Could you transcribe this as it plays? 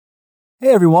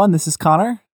Hey everyone, this is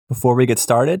Connor. Before we get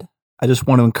started, I just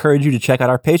want to encourage you to check out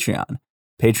our Patreon,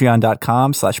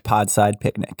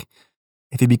 patreon.com/podsidepicnic.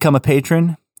 If you become a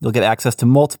patron, you'll get access to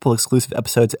multiple exclusive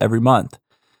episodes every month.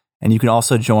 And you can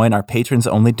also join our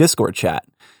patrons-only Discord chat,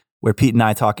 where Pete and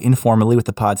I talk informally with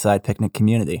the Podside Picnic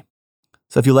community.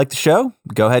 So if you like the show,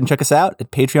 go ahead and check us out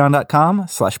at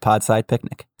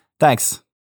patreon.com/podsidepicnic. Thanks.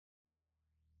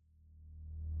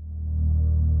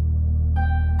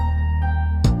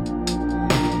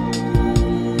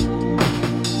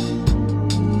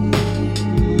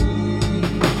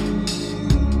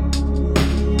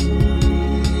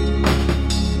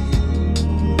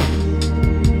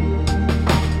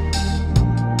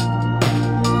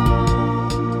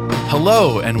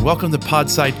 Hello and welcome to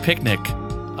Podside Picnic.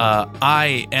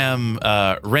 I am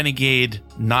Renegade,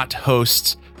 not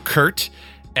host, Kurt,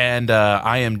 and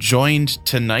I am joined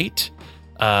tonight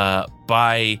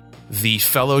by the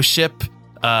Fellowship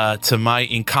to my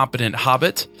incompetent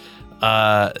Hobbit,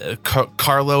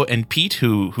 Carlo and Pete,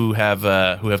 who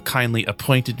have kindly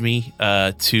appointed me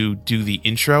to do the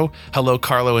intro. Hello,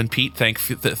 Carlo and Pete.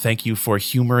 Thank you for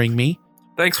humoring me.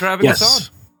 Thanks for having us on.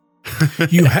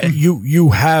 You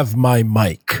have my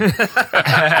mic.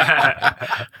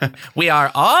 We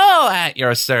are all at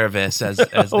your service, as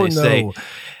they say.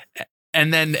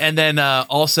 And then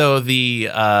also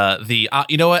the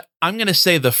you know what? I'm gonna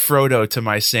say the Frodo to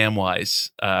my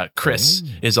Samwise. Chris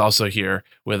is also here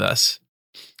with us.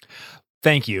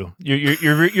 Thank you. You're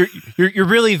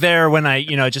really there when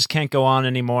I just can't go on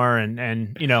anymore,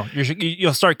 and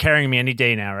you'll start carrying me any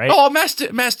day now, right? Oh, Master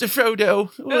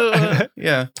Frodo.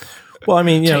 Yeah. Well, I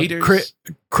mean, Taters.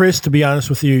 Chris, to be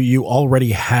honest with you, you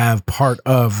already have part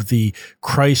of the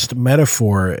Christ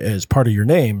metaphor as part of your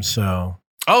name, so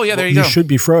Oh yeah, there you go. You should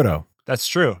be Frodo. That's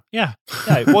true. Yeah.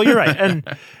 Well, you're right, and.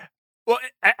 Well,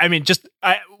 I mean,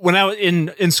 when I was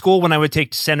in school, when I would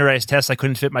take standardized tests, I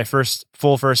couldn't fit my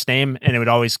full first name, and it would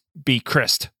always be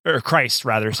Christ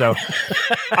rather. So,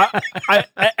 I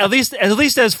at least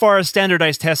as far as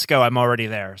standardized tests go, I'm already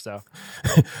there. So,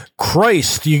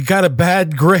 Christ, you got a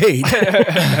bad grade.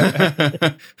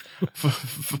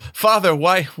 Father,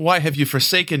 why have you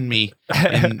forsaken me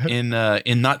in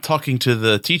not talking to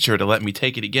the teacher to let me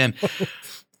take it again?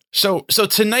 So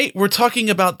tonight we're talking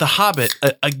about The Hobbit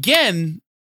again,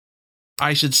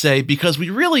 I should say, because we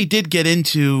really did get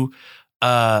into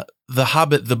The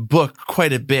Hobbit, the book,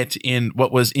 quite a bit in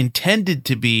what was intended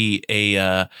to be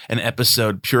an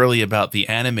episode purely about the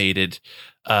animated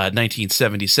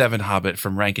 1977 Hobbit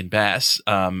from Rankin Bass,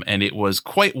 and it was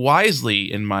quite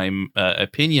wisely, in my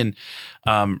opinion,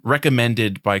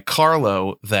 recommended by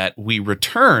Carlo that we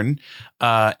return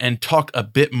and talk a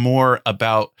bit more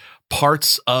about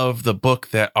parts of the book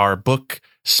that are book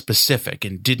specific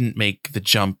and didn't make the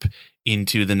jump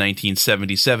into the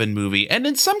 1977 movie, and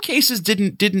in some cases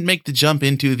didn't make the jump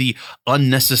into the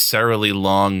unnecessarily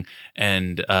long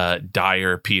and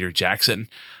dire Peter Jackson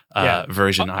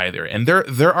version either. And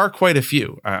there are quite a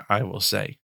few, I will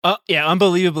say.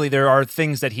 Unbelievably, there are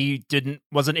things that he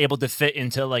wasn't able to fit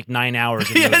into like 9 hours.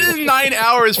 Yeah, it is 9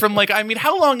 hours from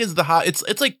how long is the Hobbit?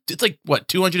 It's like what,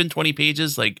 220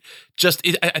 pages? I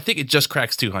think it just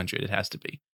cracks 200. It has to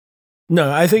be.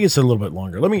 No, I think it's a little bit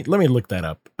longer. Let me look that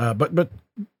up. But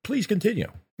please continue.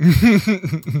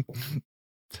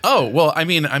 Oh, well, I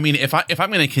mean, if I'm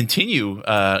going to continue,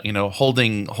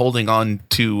 holding on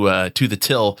to the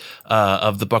till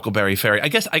of the Buckleberry Ferry, I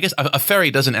guess a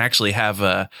ferry doesn't actually have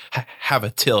a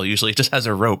till. Usually, it just has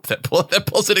a rope that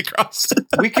pulls it across.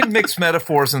 We can mix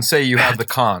metaphors and say you have the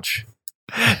conch.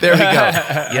 There we go.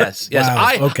 Yes.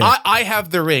 Wow, okay. I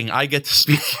have the ring. I get to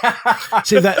speak.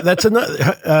 See, that's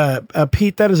another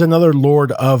Pete. That is another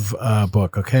Lord of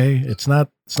book. Okay, it's not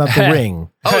the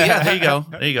ring. Oh yeah, there you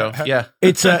go. Yeah,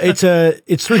 it's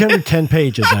 310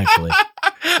 pages actually.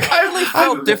 I only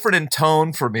felt different in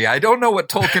tone for me. I don't know what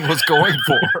Tolkien was going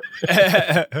for.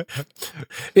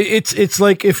 It's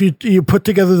like if you put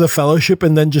together the Fellowship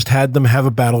and then just had them have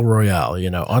a battle royale,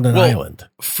 on an island.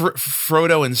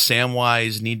 Frodo and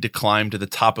Samwise need to climb to the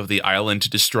top of the island to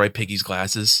destroy Piggy's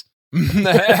glasses.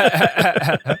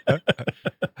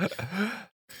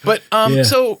 But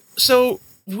so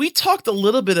we talked a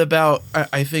little bit about,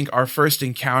 I think, our first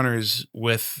encounters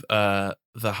with The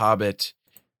Hobbit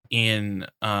in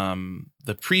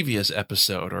the previous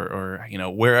episode, or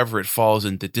wherever it falls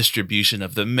in the distribution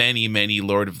of the many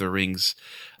Lord of the Rings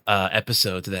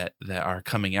episodes that are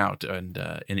coming out and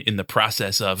in the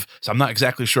process of. So I'm not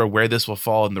exactly sure where this will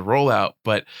fall in the rollout,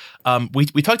 but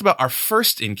we talked about our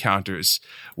first encounters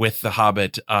with The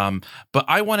Hobbit. But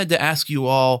I wanted to ask you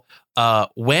all,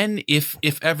 when, if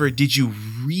ever, did you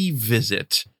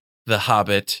revisit The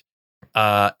Hobbit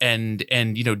And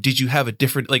did you have a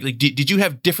different did you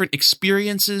have different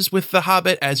experiences with The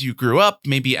Hobbit as you grew up?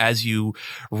 Maybe as you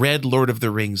read Lord of the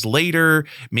Rings later,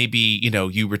 maybe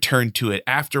you returned to it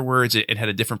afterwards and had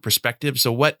a different perspective.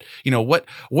 So what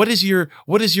is your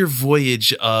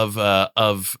voyage of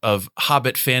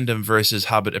Hobbit fandom versus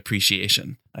Hobbit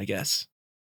appreciation, I guess?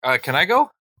 Can I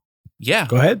go? Yeah,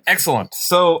 Go ahead. Excellent.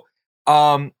 So,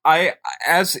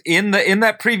 as in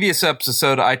that previous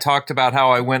episode, I talked about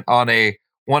how I went on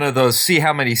one of those see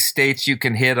how many states you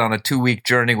can hit on a 2-week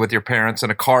journey with your parents in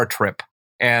a car trip.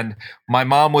 And my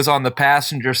mom was on the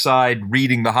passenger side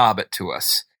reading The Hobbit to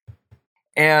us.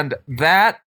 And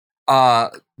what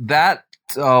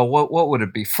would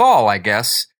it be? Fall, I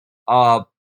guess. A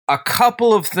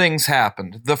couple of things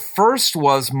happened. The first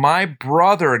was my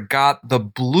brother got the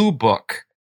blue book,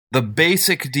 the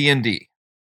basic D&D.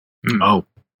 Oh.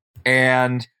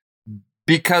 And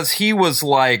because he was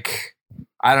like,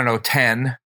 I don't know,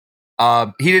 10,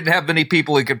 he didn't have many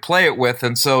people he could play it with.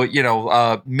 And so,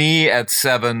 me at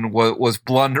 7 was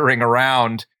blundering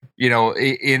around, in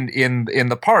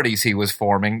the parties he was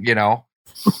forming,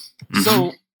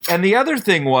 So, and the other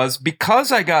thing was,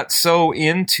 because I got so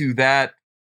into that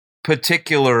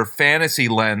particular fantasy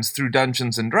lens through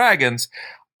Dungeons and Dragons,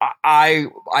 I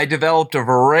developed a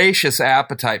voracious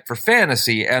appetite for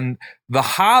fantasy, and The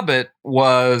Hobbit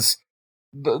was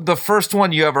the first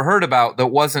one you ever heard about that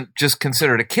wasn't just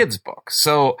considered a kid's book.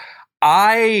 So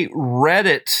I read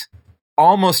it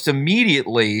almost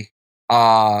immediately,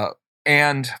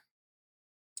 and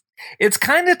it's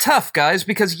kind of tough, guys,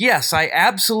 because yes, I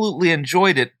absolutely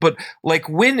enjoyed it, but like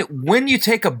when you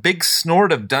take a big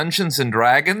snort of Dungeons and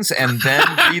Dragons and then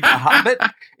read The Hobbit,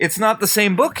 it's not the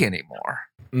same book anymore.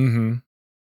 Mm-hmm.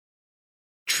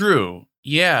 True.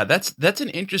 Yeah, that's an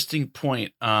interesting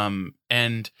point.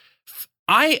 And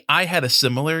I had a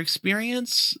similar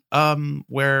experience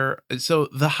where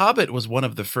The Hobbit was one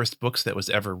of the first books that was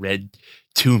ever read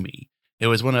to me. It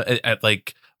was one of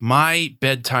like my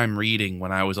bedtime reading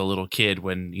when I was a little kid,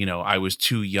 when I was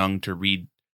too young to read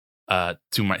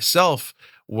to myself,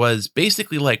 was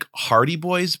basically like Hardy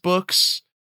Boys books,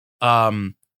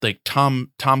 like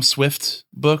Tom Swift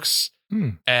books.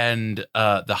 And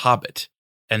The Hobbit,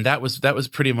 and that was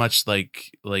pretty much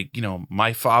like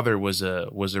my father was a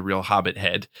real Hobbit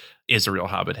head, is a real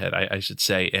Hobbit head, I should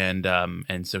say, and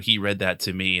so he read that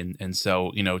to me, and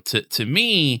so to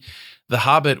me, The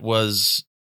Hobbit was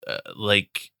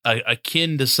like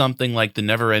akin to something like The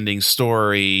Neverending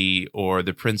Story or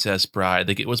The Princess Bride.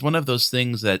 Like, it was one of those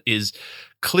things that is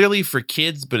clearly for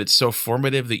kids, but it's so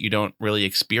formative that you don't really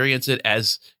experience it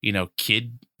as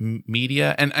kid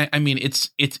media. And I mean, it's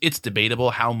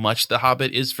debatable how much The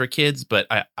Hobbit is for kids, but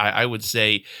I would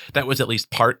say that was at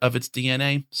least part of its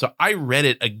DNA. So I read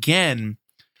it again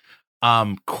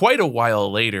quite a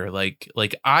while later. Like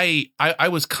I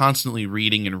was constantly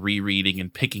reading and rereading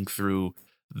and picking through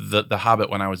the Hobbit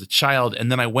when I was a child, and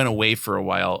then I went away for a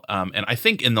while. And I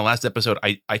think in the last episode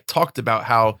I talked about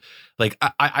how like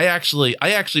I actually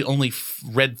only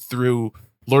read through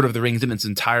Lord of the Rings in its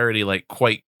entirety like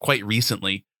quite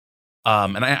recently.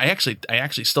 And I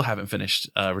actually still haven't finished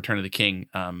Return of the King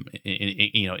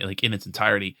in its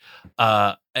entirety.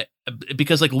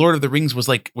 Because like Lord of the Rings was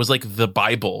like the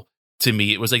Bible to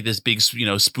me. It was like this big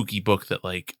spooky book that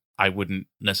like I wouldn't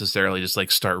necessarily just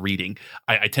like start reading.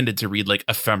 I tended to read like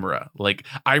ephemera. Like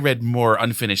I read more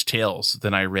unfinished tales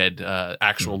than I read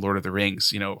actual Lord of the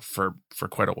Rings, for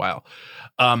quite a while.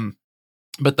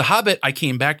 But The Hobbit, I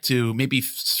came back to maybe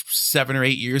 7 or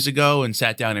 8 years ago and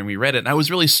sat down and reread it. And I was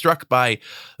really struck by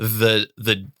the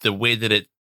way that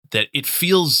it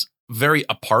feels very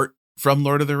apart from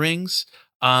Lord of the Rings,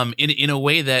 in a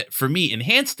way that for me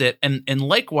enhanced it. And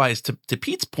likewise to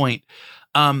Pete's point,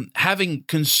 having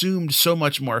consumed so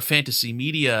much more fantasy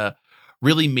media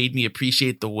really made me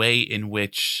appreciate the way in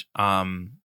which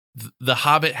The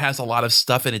Hobbit has a lot of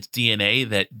stuff in its DNA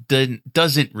that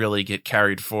doesn't really get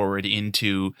carried forward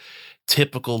into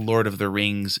typical Lord of the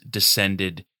Rings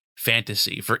descended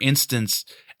fantasy. For instance,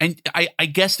 and I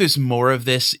guess there's more of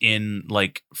this in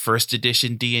like first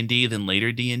edition D&D than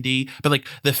later D&D, but like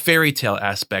the fairy tale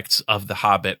aspects of The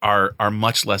Hobbit are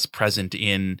much less present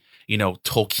in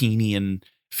Tolkienian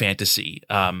fantasy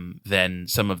than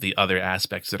some of the other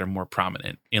aspects that are more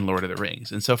prominent in Lord of the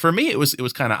Rings. And so for me, it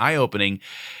was kind of eye-opening.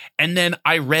 And then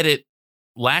I read it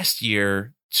last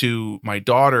year to my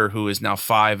daughter, who is now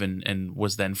 5 and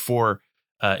was then 4,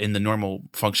 in the normal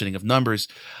functioning of numbers.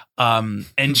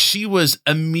 And she was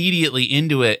immediately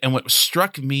into it. And what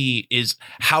struck me is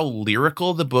how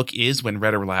lyrical the book is when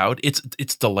read aloud.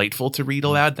 It's delightful to read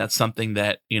aloud. That's something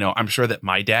that, I'm sure that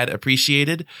my dad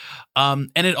appreciated.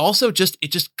 And it also it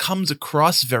just comes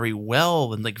across very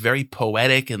well and like very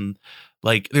poetic, and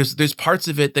like there's parts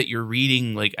of it that you're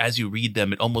reading, like as you read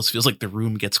them, it almost feels like the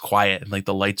room gets quiet and like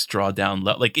the lights draw down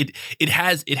low. Like it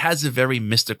has a very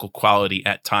mystical quality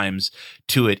at times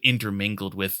to it,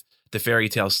 intermingled with the fairy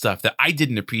tale stuff that I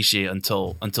didn't appreciate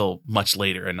until much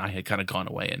later, and I had kind of gone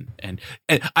away and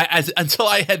until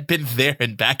I had been there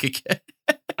and back again.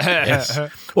 Yes.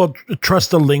 Well,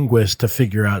 trust the linguist to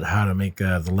figure out how to make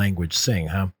the language sing,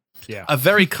 huh? Yeah. A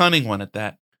very cunning one at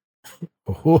that.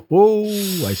 Oh,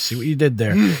 I see what you did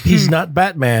there. He's not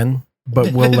Batman,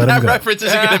 but we'll let him that go. That reference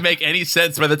isn't going to make any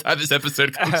sense by the time this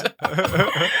episode comes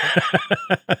out.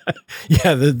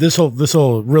 Yeah, this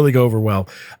will really go over well.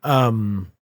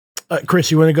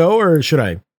 Chris, you want to go or should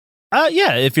I?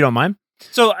 Yeah, if you don't mind.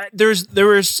 So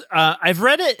I've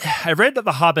read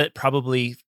The Hobbit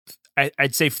probably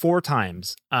I'd say 4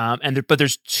 times, but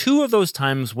there's 2 of those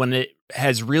times when it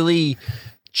has really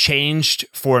changed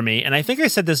for me. And I think I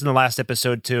said this in the last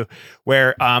episode too,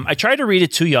 where I tried to read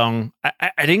it too young.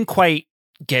 I didn't quite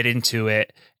get into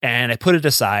it and I put it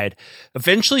aside.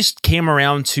 Eventually came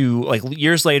around to, like,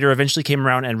 years later, came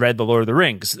around and read The Lord of the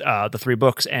Rings, the 3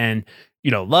 books, and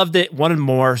loved it, wanted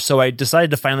more. So I decided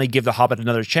to finally give The Hobbit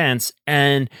another chance.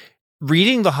 And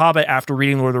reading The Hobbit after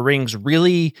reading Lord of the Rings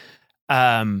really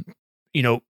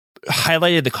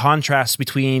highlighted the contrast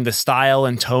between the style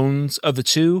and tones of the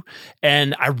two.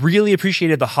 And I really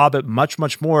appreciated The Hobbit much,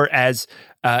 much more as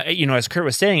Kurt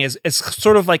was saying, it's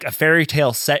sort of like a fairy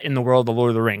tale set in the world of the Lord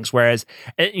of the Rings. Whereas,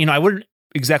 I wouldn't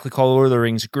exactly call Lord of the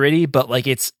Rings gritty, but like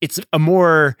it's a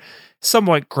more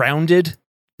somewhat grounded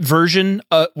version,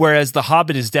 whereas The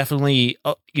Hobbit is definitely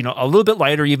a little bit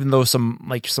lighter, even though some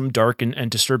dark and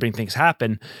disturbing things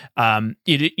happen.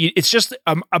 It's just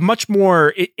a much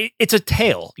more it's a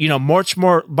tale, much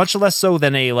less so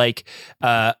than a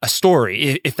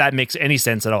story, if that makes any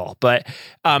sense at all. But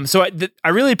so I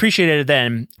really appreciated it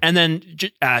then, and then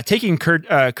taking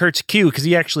Kurt's cue, because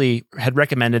he actually had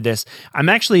recommended this. I'm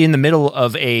actually in the middle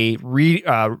of reading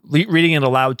it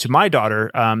aloud to my daughter.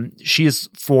 She is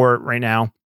 4 right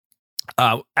now.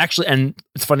 Actually, and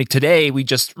it's funny, today we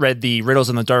just read the Riddles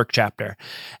in the Dark chapter.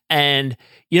 And,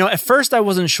 at first I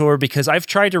wasn't sure, because I've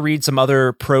tried to read some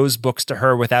other prose books to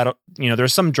her without,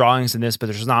 there's some drawings in this, but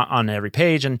there's not on every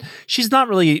page. And she's not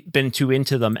really been too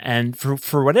into them. And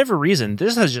for whatever reason,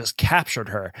 this has just captured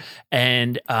her.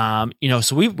 And,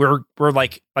 so we're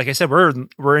like I said,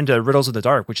 we're into Riddles of the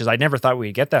Dark, which is, I never thought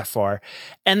we'd get that far.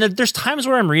 And there's times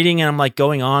where I'm reading and I'm like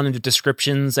going on into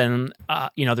descriptions and,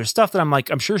 there's stuff that I'm like,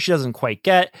 I'm sure she doesn't quite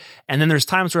get. And then there's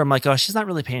times where I'm like, oh, she's not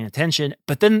really paying attention.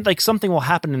 But then like something will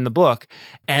happen in the book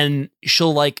and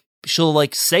she'll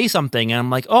say something and I'm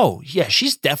like, oh yeah,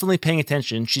 she's definitely paying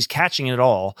attention. She's catching it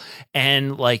all.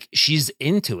 And like, she's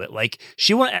into it. Like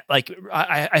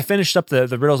I finished up the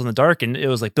Riddles in the Dark, and it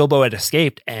was like Bilbo had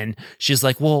escaped, and she's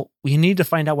like, well, we need to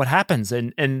find out what happens.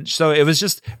 And so it was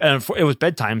just, it was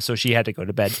bedtime, so she had to go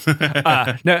to bed.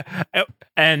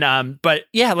 But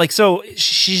yeah, like, so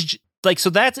she's like,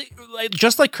 so that's like,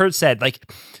 just like Kurt said, like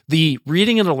the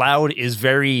reading it aloud is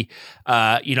very,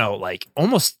 like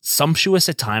almost sumptuous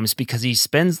at times, because he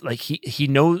spends like, he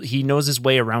knows his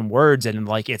way around words. And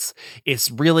like, it's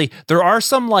really, there are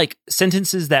some like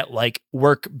sentences that like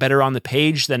work better on the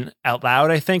page than out loud,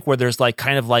 I think, where there's like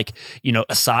kind of like,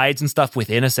 asides and stuff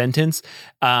within a sentence.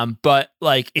 But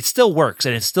like, it still works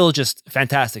and it's still just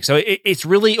fantastic. So it's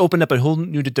really opened up a whole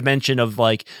new dimension of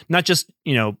like, not just,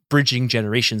 bridging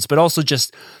generations, but also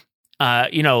just,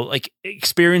 like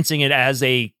experiencing it as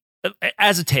a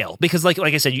tale, because like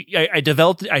I said,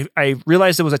 I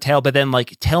realized it was a tale, but then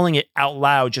like telling it out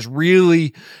loud just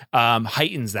really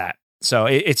heightens that. So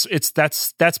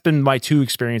that's been my 2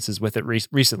 experiences with it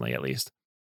recently, at least.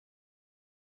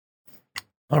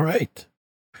 All right.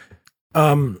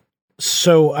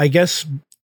 So I guess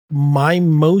my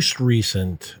most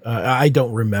recent, I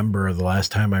don't remember the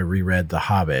last time I reread The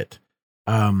Hobbit.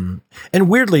 And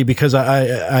weirdly, because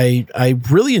I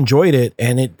really enjoyed it,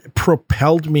 and it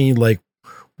propelled me like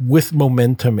with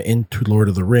momentum into Lord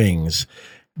of the Rings.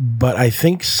 But I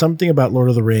think something about Lord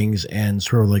of the Rings and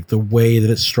sort of like the way that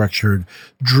it's structured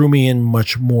drew me in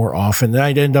much more often. And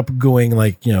I'd end up going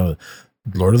like,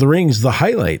 Lord of the Rings, the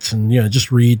highlights, and,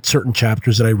 just read certain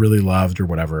chapters that I really loved or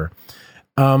whatever.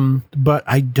 But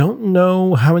I don't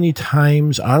know how many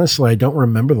times, honestly, I don't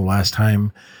remember the last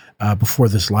time before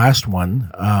this last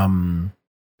one.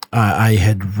 I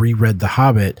had reread The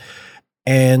Hobbit.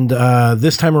 And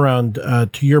this time around,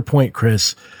 to your point,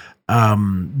 Chris,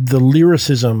 the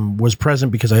lyricism was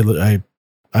present because I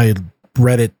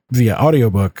read it via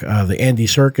audiobook, the Andy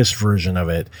Serkis version of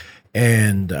it.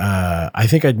 And I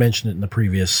think I'd mentioned it in the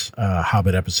previous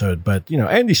Hobbit episode, but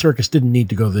Andy Serkis didn't need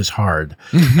to go this hard.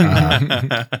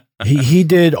 He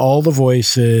did all the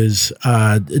voices,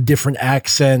 different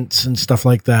accents and stuff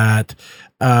like that.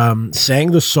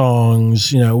 Sang the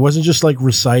songs. It wasn't just like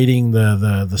reciting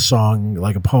the song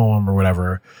like a poem or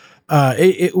whatever.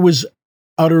 It was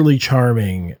utterly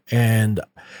charming.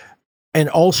 And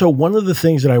also, one of the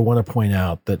things that I want to point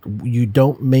out that you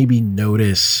don't maybe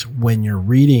notice when you're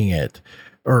reading it,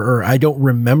 or I don't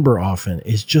remember often,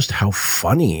 is just how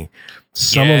funny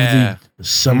some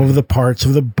of the parts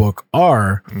of the book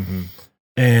are. Mm-hmm.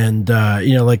 And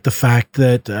like the fact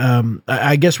that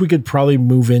I guess we could probably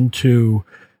move into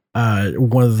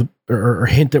one of the or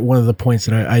hint at one of the points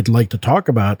that I'd like to talk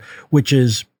about, which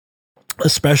is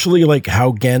especially like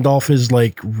how Gandalf is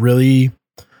like really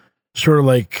sort of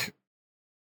like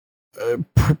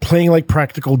playing like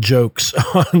practical jokes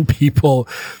on people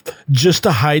just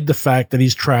to hide the fact that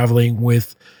he's traveling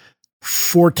with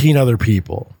 14 other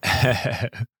people.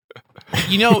 The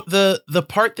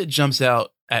part that jumps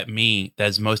out at me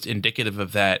that's most indicative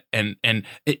of that, and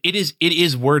it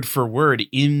is word for word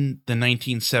in the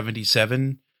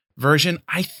 1977 version.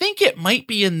 I think it might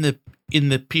be in the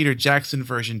Peter Jackson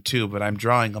version too, but I'm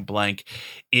drawing a blank,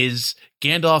 is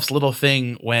Gandalf's little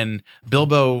thing when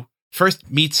Bilbo first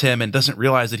meets him and doesn't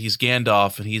realize that he's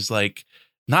Gandalf, and he's like,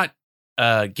 not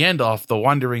Gandalf, the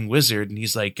wandering wizard, and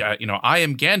he's like, I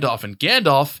am Gandalf, and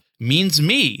Gandalf means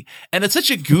me. And it's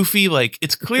such a goofy, like,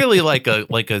 it's clearly like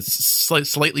a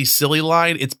slightly silly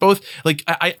line. It's both like,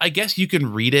 I guess you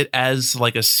can read it as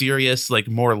like a serious, like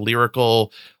more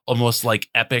lyrical, almost like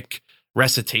epic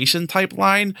recitation type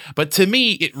line, but to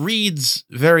me it reads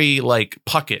very like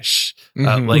puckish,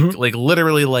 like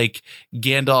literally like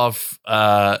Gandalf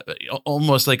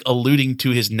almost like alluding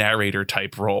to his narrator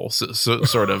type role, so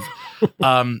sort of.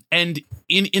 And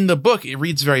in the book it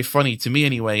reads very funny to me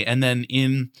anyway, and then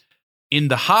in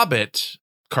the Hobbit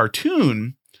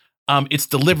cartoon it's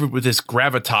delivered with this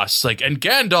gravitas, like, and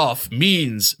Gandalf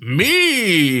means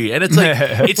me, and it's like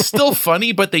it's still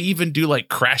funny, but they even do like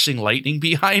crashing lightning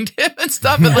behind him and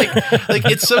stuff, and like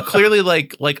it's so clearly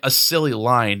like a silly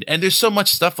line. And there's so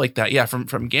much stuff like that,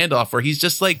 from Gandalf, where he's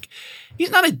just like,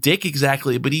 he's not a dick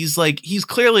exactly, but he's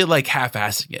clearly like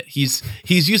half-assing it. He's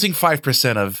using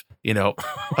 5% of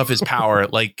his power,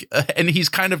 like, and he's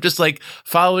kind of just like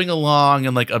following along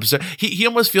and like observe. He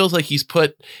almost feels like he's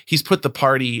put the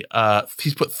party,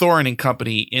 he's put Thorin and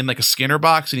company in like a Skinner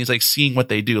box, and he's like seeing what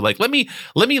they do. Like, let me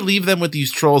leave them with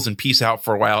these trolls and peace out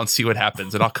for a while and see what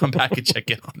happens, and I'll come back and check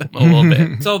in on them a little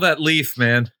bit. It's all that leaf,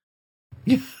 man.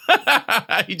 He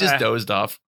just dozed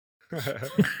off.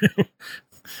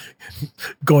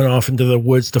 Going off into the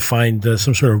woods to find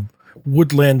some sort of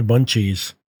woodland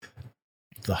munchies.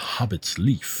 The Hobbit's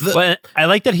leaf. Well, I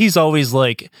like that he's always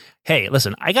like, hey,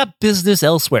 listen, I got business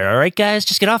elsewhere. All right, guys,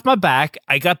 just get off my back.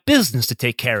 I got business to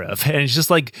take care of. And it's just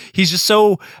like, he's just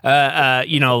so,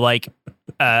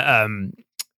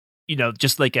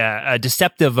 just like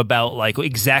deceptive about like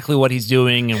exactly what he's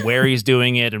doing and where he's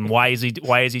doing it and why is he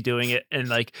doing it. And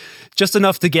like just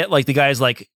enough to get like the guys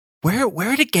like,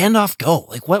 Where did Gandalf go?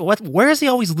 Like where is he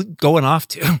always going off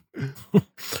to?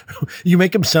 You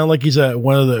make him sound like he's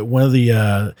one of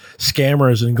the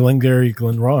scammers in Glengarry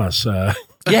Glen Ross. Like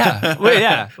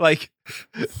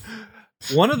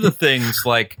one of the things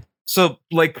like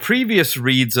previous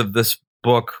reads of this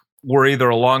book were either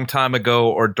a long time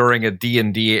ago or during a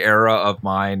D&D era of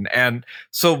mine. And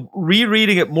so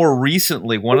rereading it more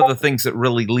recently, one of the things that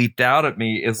really leaped out at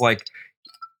me is like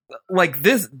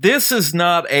this is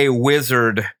not a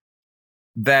wizard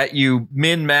that you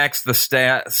min-max the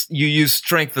stats, you use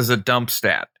strength as a dump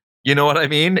stat. You know what I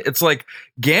mean? It's like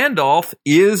Gandalf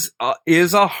is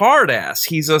a hard ass.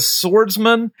 He's a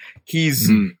swordsman. He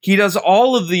does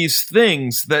all of these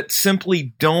things that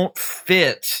simply don't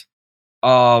fit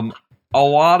a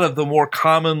lot of the more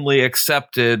commonly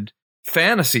accepted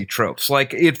fantasy tropes.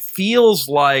 Like, it feels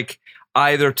like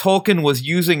either Tolkien was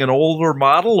using an older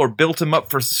model or built him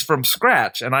up from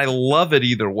scratch, and I love it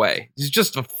either way. He's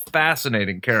just a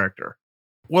fascinating character.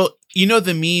 Well, you know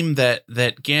the meme that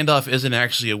Gandalf isn't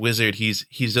actually a wizard. He's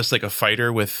just like a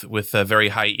fighter with a very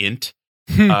high int,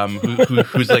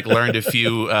 who's like learned a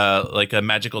few like a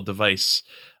magical device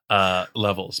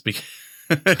levels because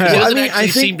he doesn't actually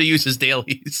seem to use his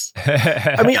dailies.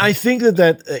 I mean, I think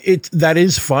that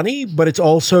is funny, but it's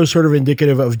also sort of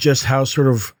indicative of just how sort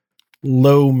of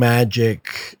low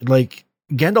magic. Like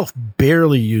Gandalf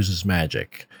barely uses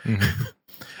magic.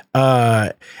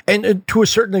 Mhm. And to a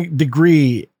certain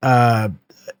degree, I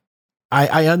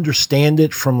understand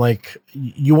it from like,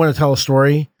 you want to tell a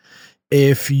story.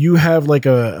 If you have like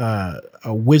a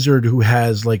wizard who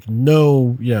has like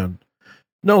no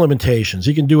limitations,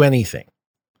 he can do anything.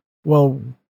 Well,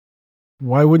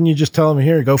 why wouldn't you just tell him,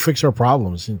 here, go fix our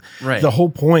problems? And Right. the whole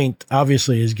point,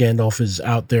 obviously, is Gandalf is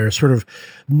out there sort of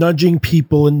nudging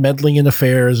people and meddling in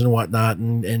affairs and whatnot,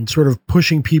 and sort of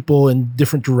pushing people in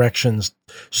different directions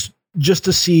just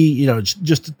to see,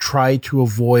 just to try to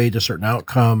avoid a certain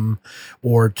outcome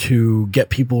or to get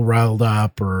people riled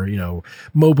up or,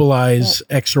 mobilize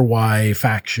X or Y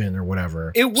faction or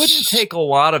whatever. It wouldn't take a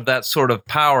lot of that sort of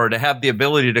power to have the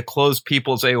ability to close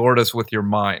people's aortas with your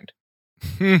mind.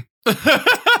 Well,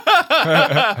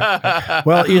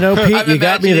 Pete, I'm you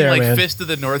got me imagining, there, like man. Fist of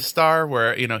the North Star,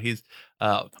 where he's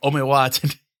Ome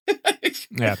Watson.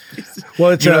 Yeah.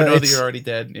 Well, it's You don't know that it's- you're already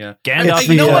dead. Yeah. Gandalf.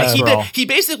 You know the, what? Thrall. He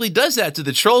basically does that to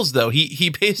the trolls, though. He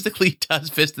basically does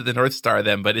Fist of the North Star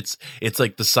them, but it's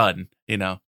like the sun.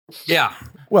 Yeah.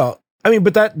 Well, I mean,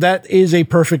 but that is a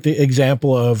perfect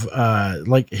example of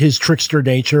like his trickster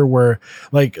nature, where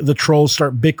like the trolls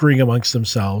start bickering amongst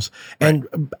themselves and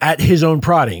at his own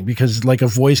prodding, because like a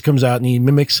voice comes out and he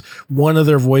mimics one of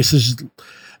their voices.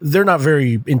 They're not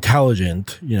very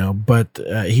intelligent, but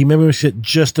he mimics it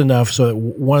just enough so that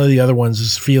one of the other ones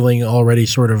is feeling already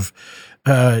sort of,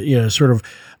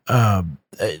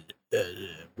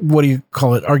 what do you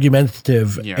call it?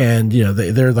 Argumentative. Yeah. And,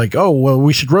 they're like, oh, well,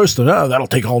 we should roast them. Oh, that'll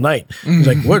take all night. He's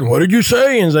like, what did you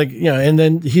say? And he's like, and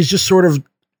then he's just sort of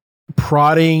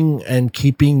prodding and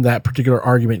keeping that particular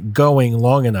argument going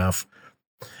long enough.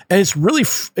 And it's really,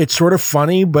 it's sort of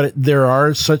funny, but there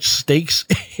are such stakes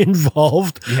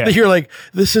involved Yeah. that you're like,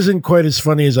 this isn't quite as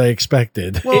funny as I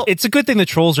expected. Well, It's a good thing the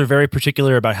trolls are very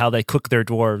particular about how they cook their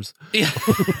dwarves. Yeah.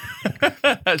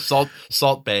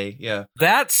 Salt Bay. Yeah.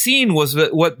 That scene was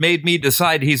what made me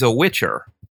decide he's a Witcher.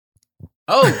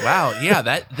 Oh wow, yeah,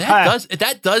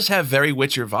 that does have very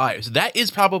Witcher vibes. That is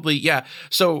probably, yeah.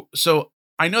 So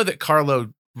I know that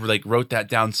Carlo like wrote that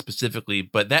down specifically,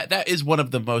 but that is one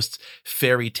of the most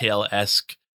fairy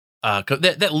tale-esque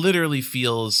that literally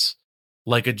feels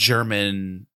like a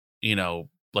German,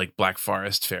 like Black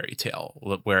Forest fairy tale,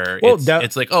 where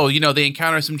it's like, oh, they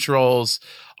encounter some trolls,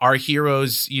 our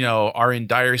heroes, are in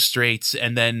dire straits,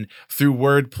 and then through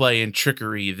wordplay and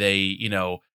trickery, they,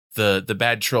 the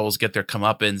bad trolls get their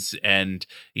comeuppance, and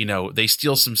they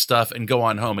steal some stuff and go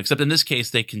on home. Except in this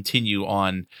case, they continue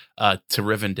on to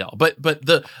Rivendell. But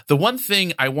the one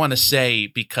thing I want to say,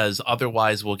 because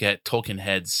otherwise we'll get Tolkien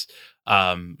heads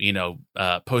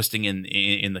posting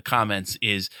in the comments,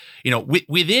 is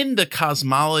within the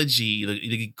cosmology,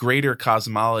 the greater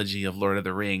cosmology of Lord of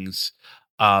the Rings,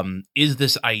 is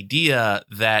this idea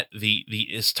that the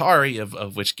Istari,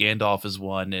 of which Gandalf is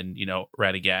one, and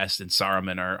Radagast and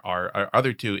Saruman are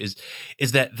other two, is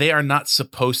that they are not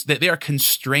supposed, that they are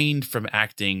constrained from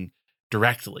acting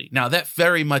directly. Now that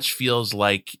very much feels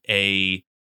like a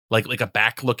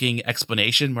back-looking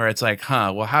explanation, where it's like,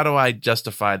 well, how do I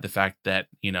justify the fact that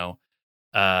Gandalf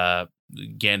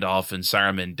and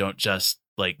Saruman don't just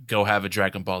like go have a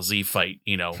Dragon Ball Z fight,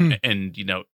 and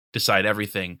decide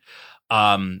everything.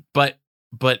 But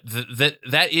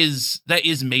that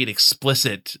is made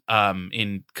explicit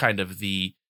in kind of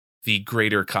the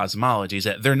greater cosmology, is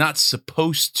that they're not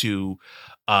supposed to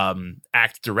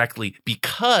act directly,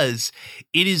 because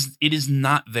it is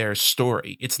not their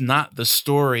story. It's not the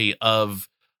story of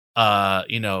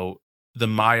the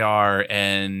Maiar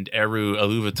and Eru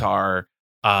Ilúvatar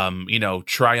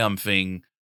triumphing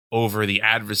over the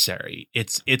adversary.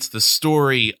 It's the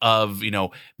story of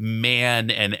man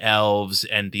and elves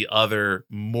and the other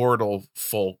mortal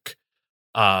folk,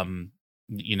 and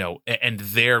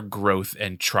their growth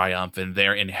and triumph and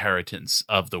their inheritance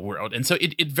of the world. And so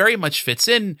it very much fits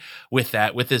in with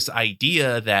that, with this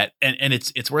idea that, and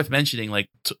it's worth mentioning, like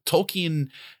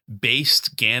Tolkien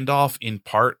based Gandalf in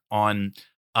part on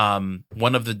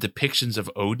one of the depictions of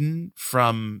Odin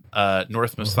from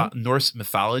Norse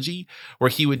mythology, where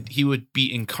he would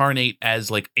be incarnate as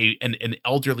like an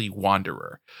elderly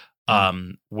wanderer,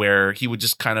 where he would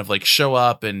just kind of like show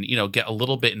up and get a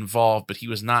little bit involved, but he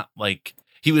was not a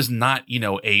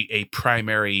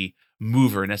primary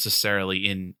mover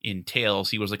necessarily in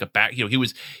tales. He was like a back,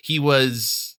 he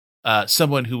was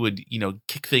someone who would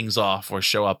kick things off or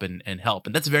show up and help.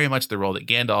 And that's very much the role that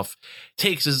Gandalf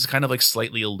takes, is kind of like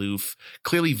slightly aloof,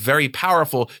 clearly very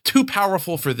powerful, too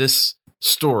powerful for this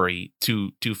story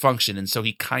to function. And so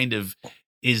he kind of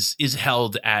is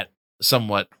held at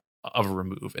somewhat of a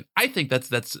remove, and I think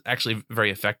that's actually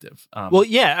very effective. Well,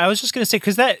 yeah, I was just going to say,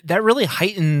 because that really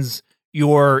heightens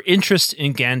your interest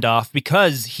in Gandalf,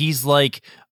 because he's like,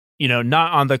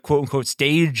 not on the quote unquote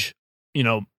stage,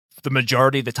 the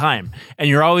majority of the time, and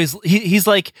you're always he's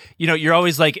like, you're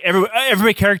always like,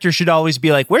 every character should always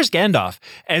be like, where's Gandalf?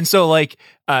 And so like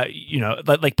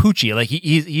like Poochie, like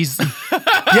he's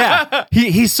yeah,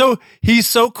 he's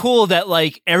so cool that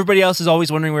like everybody else is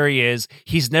always wondering where he is.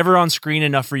 He's never on screen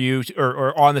enough for you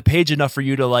or on the page enough for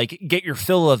you to like get your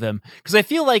fill of him, because I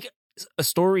feel like a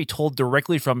story told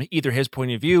directly from either his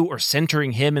point of view or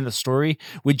centering him in the story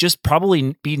would just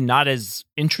probably be not as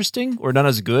interesting or not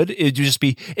as good. It'd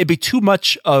be too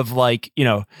much of like,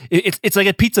 it's like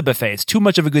a pizza buffet. It's too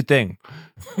much of a good thing.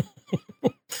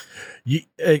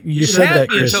 You said that,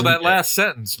 Chris, until that last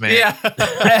sentence, man.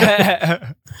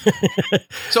 Yeah.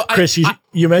 So Chris,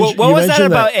 you mentioned what was that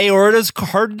about aortas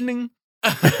hardening?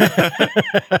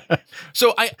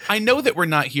 So I know that we're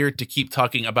not here to keep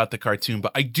talking about the cartoon,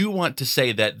 but I do want to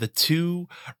say that the two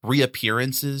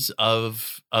reappearances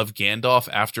of Gandalf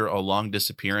after a long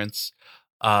disappearance,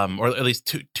 or at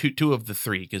least two of the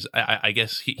three, because I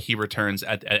guess he returns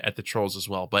at the Trolls as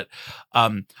well, but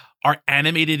are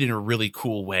animated in a really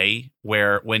cool way,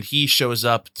 where when he shows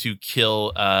up to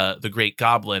kill the Great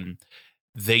Goblin,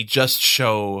 they just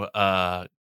show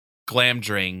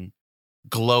Glamdring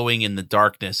glowing in the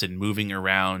darkness and moving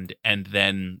around, and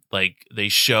then like they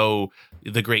show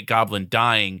the Great Goblin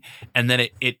dying, and then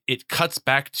it cuts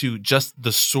back to just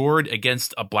the sword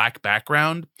against a black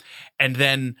background, and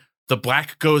then the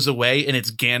black goes away and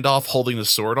it's Gandalf holding the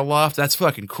sword aloft. That's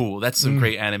fucking cool. That's some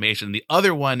great animation. The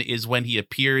other one is when he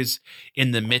appears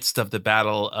in the midst of the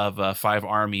battle of five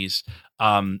armies,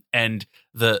 and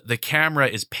the camera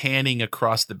is panning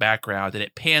across the background, and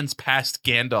it pans past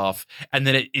Gandalf, and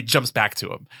then it jumps back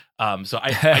to him. So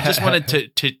I just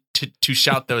wanted to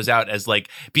shout those out as like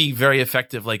being very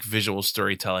effective, like visual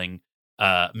storytelling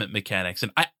mechanics.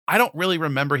 And I don't really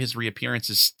remember his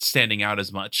reappearances standing out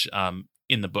as much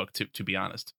in the book, to be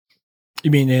honest.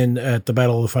 You mean at the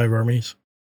Battle of the Five Armies?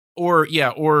 Or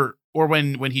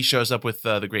when he shows up with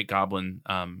the Great Goblin,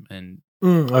 and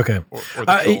okay. Or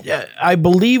the I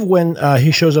believe when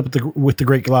he shows up with the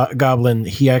Great Goblin,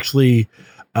 he actually,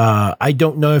 I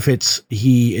don't know if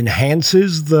he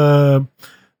enhances the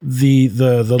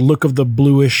look of the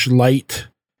bluish light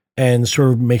and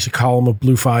sort of makes a column of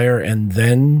blue fire, and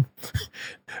then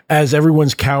as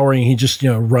everyone's cowering, he just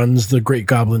runs the Great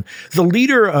Goblin, the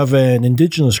leader of an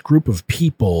indigenous group of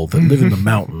people that live in the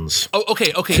mountains. Oh,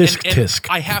 okay. Tisk, tisk.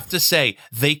 I have to say,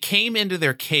 they came into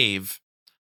their cave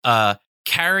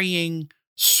carrying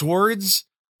swords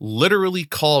literally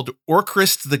called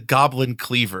Orcrist the Goblin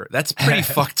Cleaver. That's pretty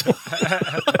fucked up.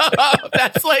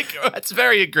 That's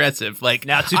very aggressive. Like,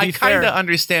 now, to be I kind of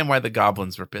understand why the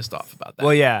goblins were pissed off about that.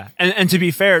 Well, yeah. And to be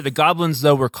fair, the goblins,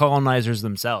 though, were colonizers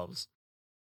themselves.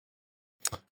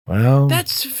 Well,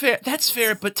 that's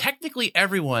fair. But technically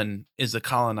everyone is a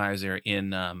colonizer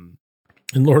in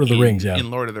Lord of the Rings, yeah.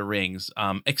 In Lord of the Rings.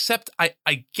 Except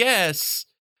I guess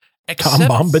Tom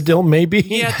Bombadil, maybe?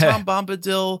 Yeah, Tom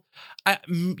Bombadil.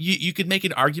 You could make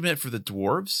an argument for the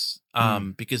dwarves,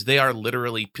 because they are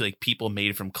literally like people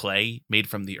made from clay, made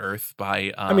from the earth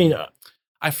by.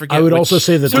 I forget. I would also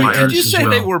say that. So did you say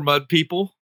they were mud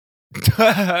people?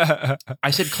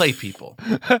 I said clay people.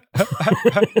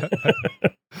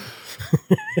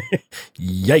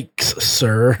 Yikes,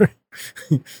 sir!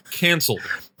 Canceled.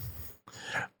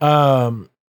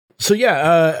 So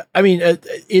yeah,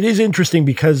 it is interesting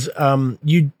because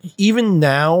you even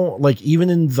now, like even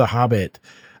in The Hobbit,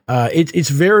 it's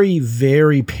very,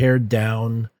 very pared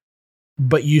down,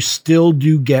 but you still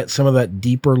do get some of that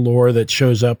deeper lore that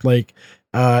shows up, like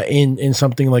in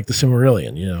something like the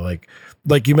Silmarillion.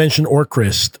 Like you mentioned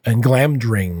Orcrist and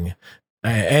Glamdring,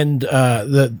 and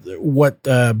what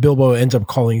Bilbo ends up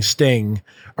calling Sting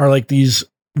are like these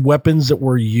weapons that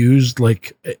were used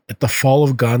like at the fall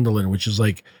of Gondolin, which is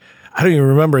like, I don't even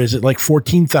remember. Is it like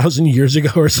 14,000 years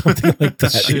ago or something like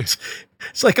that?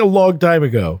 It's like a long time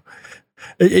ago.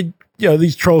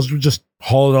 These trolls were just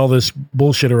hauling all this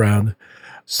bullshit around.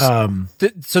 So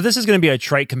this is going to be a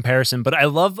trite comparison, but I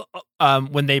love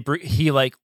when the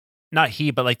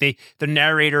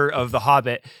narrator of The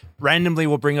Hobbit randomly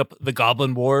will bring up the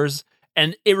Goblin Wars,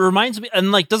 and it reminds me,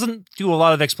 and like doesn't do a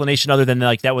lot of explanation other than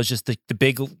like that was just the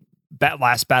big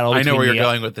last battle. I know where you're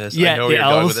going with this. Yeah, I know where you're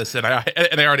going with this, and I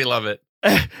already love it.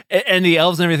 And the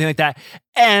elves and everything like that.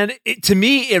 And to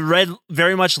me, it read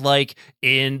very much like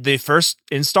in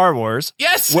Star Wars.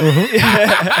 Yes. When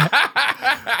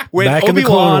Back in the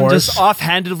Clone Obi-Wan Wars. just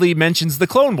offhandedly mentions the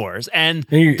Clone Wars, and And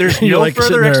there's you're no like further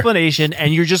sitting there. explanation,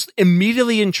 and you're just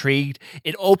immediately intrigued.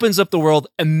 It opens up the world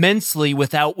immensely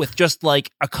with just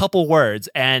like a couple words,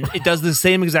 and it does the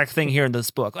same exact thing here in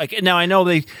this book. Like now, I know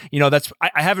I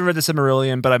haven't read the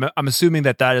Silmarillion, but I'm assuming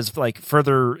that is like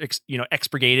further explained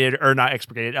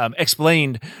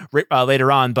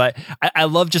later on. But I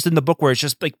love just in the book where it's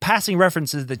just like passing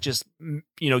references that just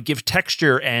give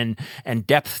texture and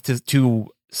depth to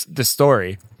the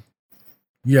story.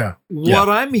 Yeah. What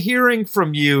I'm hearing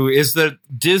from you is that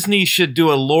Disney should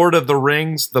do a Lord of the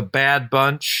Rings, The Bad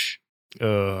Bunch.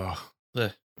 Ugh.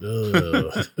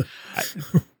 Ugh.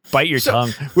 Bite your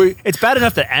tongue. It's bad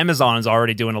enough that Amazon is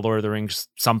already doing a Lord of the Rings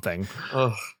something.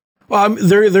 Ugh. Well,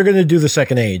 they're going to do the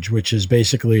Second Age, which is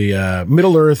basically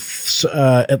Middle Earth's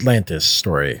Atlantis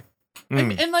story.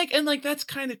 Mm. And that's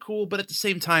kind of cool, but at the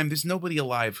same time, there's nobody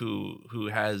alive who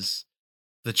has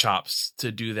the chops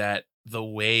to do that the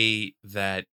way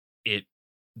that it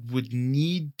would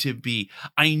need to be.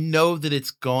 I know that it's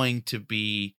going to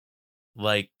be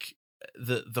like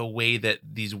the way that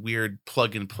these weird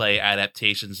plug and play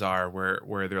adaptations are,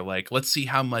 where they're like, let's see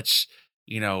how much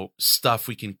stuff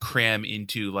we can cram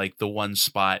into like the one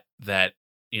spot that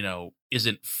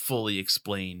isn't fully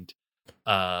explained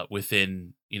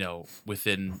within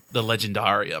the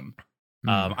Legendarium.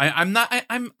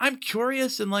 I'm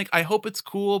curious, and like I hope it's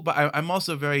cool, but I'm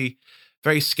also very,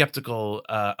 very skeptical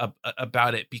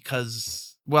about it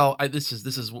because, well, this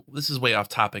is way off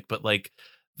topic, but like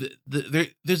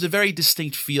there's a very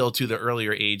distinct feel to the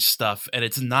earlier age stuff, and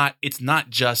it's not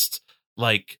just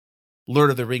like Lord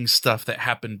of the Rings stuff that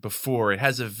happened before. It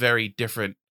has a very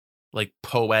different like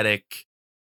poetic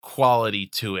quality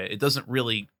to it. It doesn't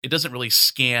really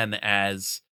scan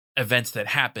as events that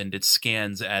happened. It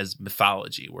scans as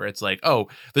mythology, where it's like, oh,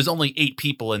 there's only 8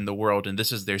 people in the world and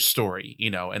this is their story,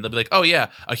 and they'll be like, oh yeah,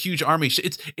 a huge army.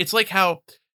 It's like how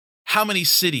many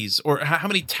cities or how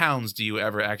many towns do you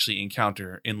ever actually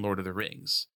encounter in Lord of the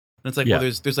Rings? And it's like, well,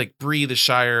 there's like Bree, the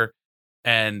Shire,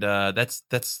 and that's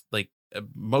like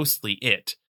mostly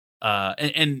it.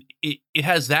 And it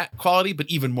has that quality, but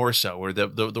even more so, where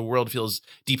the world feels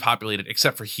depopulated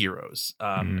except for heroes.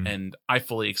 And I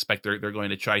fully expect they're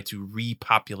going to try to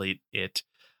repopulate it,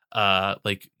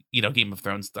 like Game of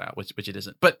Thrones style, which it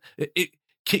isn't. But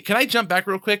can I jump back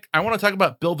real quick? I want to talk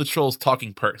about Bill the Troll's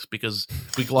talking purse because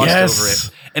we glossed over it,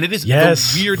 and it is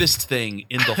the weirdest thing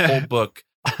in the whole book,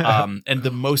 and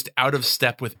the most out of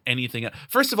step with anything.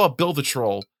 First of all, Bill the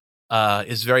Troll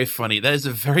is very funny. That is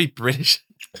a very British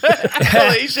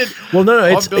appellation. Well, no,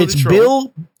 it's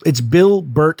Bill,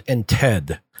 Bert, and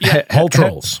Ted. Yeah. All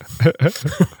trolls.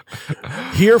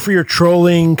 Here for your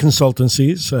trolling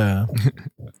consultancies.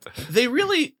 They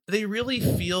really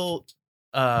feel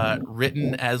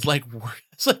written as like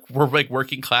we're like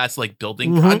working class, like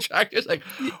building contractors. Like,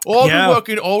 I've been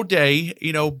working all day,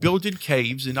 building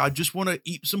caves, and I just want to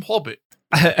eat some hobbit.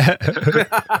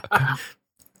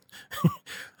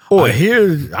 Oh, I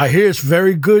hear it's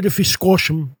very good if you squash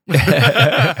them.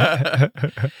 Yeah,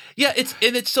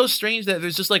 it's so strange that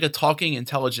there's just like a talking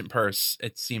intelligent purse.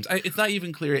 It seems it's not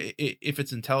even clear if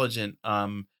it's intelligent.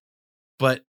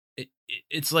 But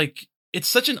it's like it's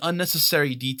such an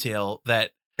unnecessary detail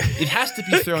that it has to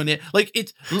be thrown in. Like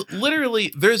it's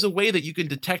literally there's a way that you can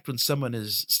detect when someone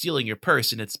is stealing your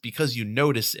purse, and it's because you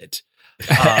notice it.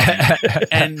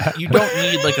 And you don't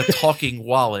need like a talking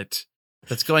wallet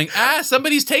that's going,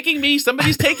 somebody's taking me.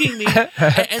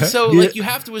 And so like you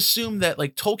have to assume that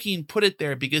like Tolkien put it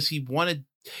there because he wanted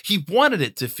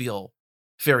it to feel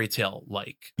fairy tale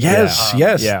like. Yes.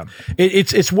 Yeah.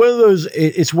 It's one of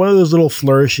those little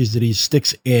flourishes that he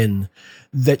sticks in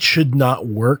that should not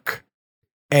work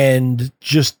and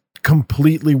just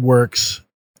completely works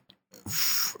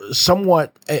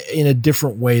somewhat in a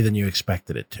different way than you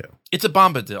expected it to. It's a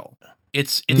bombadil.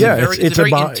 It's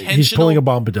he's pulling a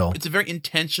bombadil. It's a very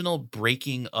intentional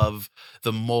breaking of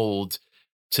the mold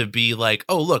to be like,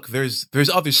 oh look, there's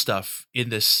other stuff in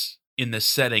this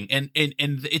setting, and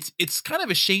it's kind of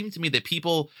a shame to me that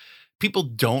people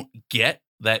don't get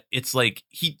that. It's like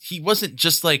he wasn't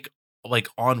just like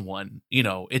on one,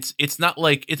 it's not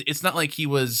like he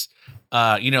was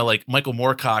like Michael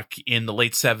Moorcock in the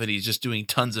late 70s just doing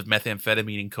tons of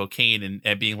methamphetamine and cocaine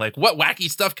and being like, what wacky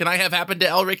stuff can I have happen to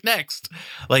Elric next?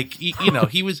 Like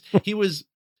he was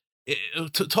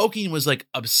Tolkien was like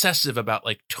obsessive about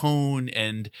like tone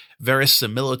and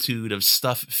verisimilitude of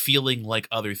stuff feeling like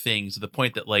other things, to the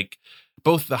point that like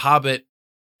both The Hobbit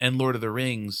and Lord of the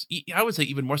Rings, I would say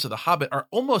even more so The Hobbit, are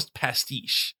almost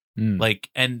pastiche. Like,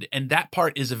 and that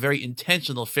part is a very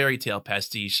intentional fairy tale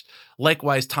pastiche.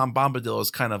 Likewise, Tom Bombadil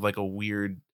is kind of like a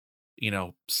weird,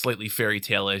 slightly fairy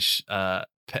tale-ish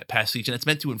pastiche, and it's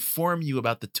meant to inform you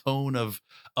about the tone of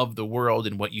the world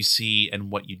and what you see and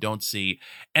what you don't see.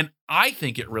 And I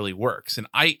think it really works, and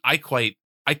I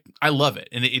love it,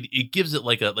 and it gives it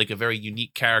like a very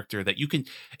unique character that you can.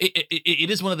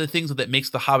 It is one of the things that makes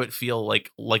The Hobbit feel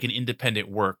like an independent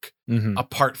work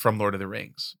apart from Lord of the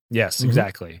Rings. Yes,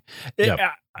 exactly. Yep.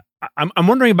 I'm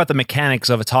wondering about the mechanics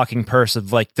of a talking purse.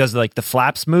 Of like, does like the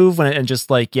flaps move when it just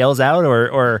like yells out,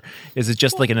 or is it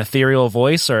just like an ethereal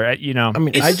voice, or I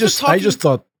mean, I just thought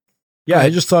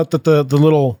that the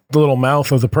little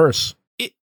mouth of the purse.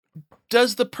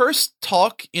 Does the purse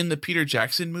talk in the Peter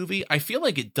Jackson movie? I feel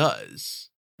like it does.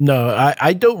 No,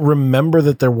 I don't remember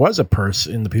that there was a purse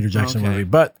in the Peter Jackson movie,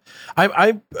 but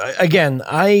I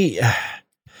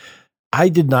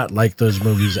did not like those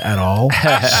movies at all.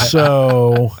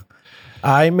 So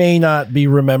I may not be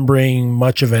remembering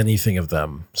much of anything of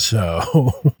them.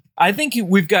 So I think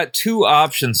we've got two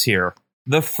options here.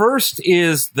 The first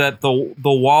is that the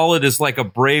wallet is like a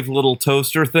brave little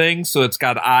toaster thing, so it's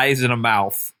got eyes and a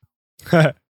mouth.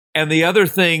 And the other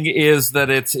thing is that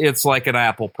it's like an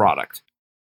Apple product.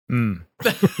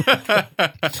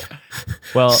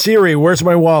 Well, Siri, where's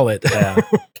my wallet? Yeah.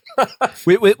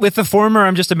 With the former,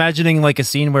 I'm just imagining like a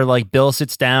scene where like Bill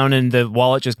sits down and the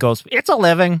wallet just goes, "It's a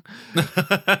living."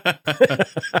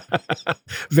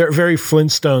 Very, very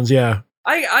Flintstones, yeah.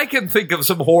 I can think of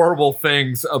some horrible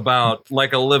things about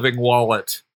like a living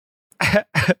wallet.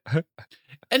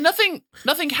 And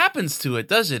nothing happens to it,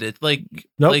 does it? It's like,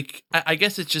 nope. Like I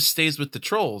guess it just stays with the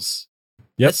trolls.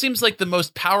 Yep. That seems like the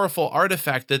most powerful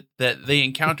artifact that they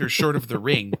encounter short of the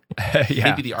ring.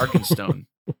 Maybe the Arkenstone.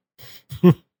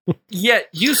 Yet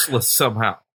useless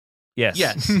somehow.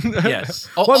 Yes.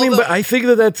 Well, I mean, but I think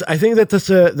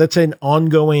that's an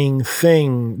ongoing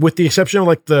thing, with the exception of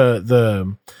like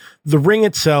the ring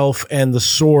itself and the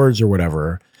swords or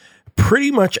whatever.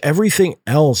 Pretty much everything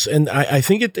else, and I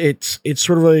think it's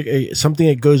sort of like something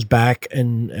that goes back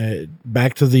and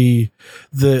back to the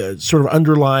sort of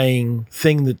underlying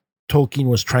thing that Tolkien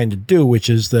was trying to do, which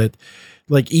is that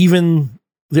like even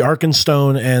the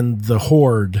Arkenstone and the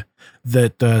hoard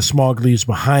that Smaug leaves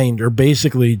behind are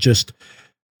basically just,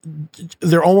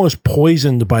 they're almost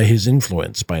poisoned by his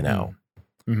influence by now,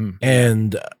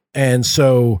 and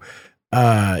so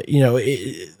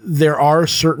there are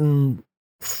certain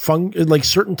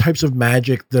certain types of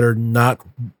magic that are not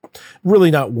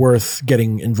worth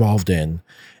getting involved in,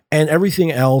 and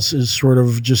everything else is sort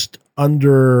of just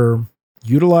underutilized,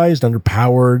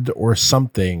 underpowered, or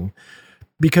something.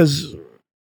 Because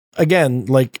again,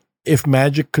 like if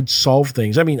magic could solve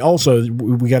things, I mean, also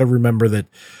we got to remember that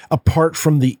apart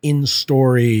from the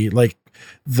in-story, like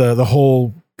the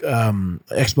whole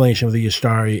explanation of the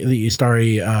Istari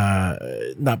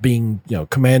not being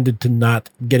commanded to not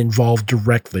get involved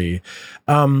directly.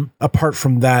 Apart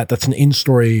from that, that's an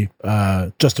in-story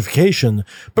justification.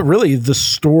 But really, the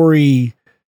story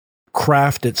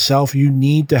craft itself, you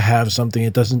need to have something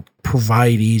that doesn't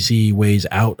provide easy ways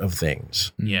out of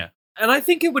things. Yeah, and I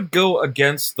think it would go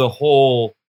against the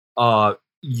whole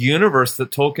universe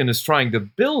that Tolkien is trying to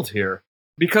build here,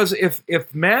 because if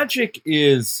magic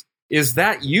is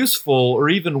that useful, or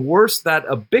even worse, that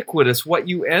ubiquitous, what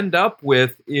you end up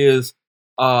with is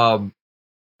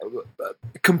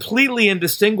completely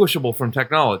indistinguishable from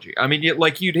technology. I mean,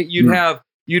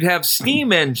 you'd have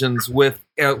steam engines with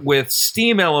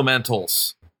steam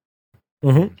elementals.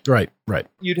 Mm-hmm. Right.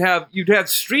 You'd have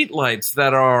street lights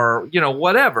that are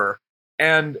whatever.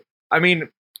 And I mean,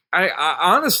 I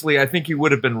honestly, I think he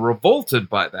would have been revolted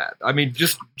by that. I mean,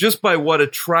 just by what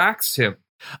attracts him.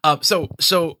 So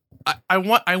I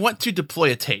want to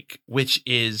deploy a take, which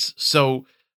is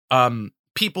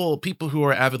people who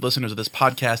are avid listeners of this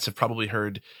podcast have probably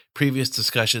heard previous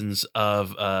discussions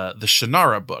of the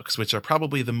Shannara books, which are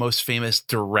probably the most famous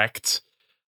direct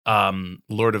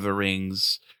Lord of the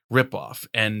Rings ripoff.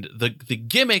 And the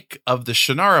gimmick of the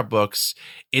Shannara books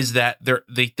is that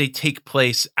they take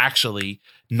place actually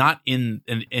not in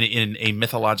a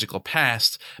mythological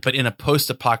past, but in a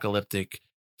post-apocalyptic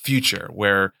future,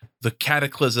 where the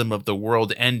cataclysm of the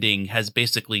world ending has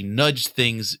basically nudged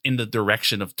things in the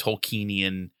direction of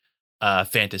Tolkienian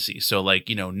fantasy. So like,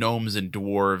 gnomes and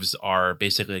dwarves are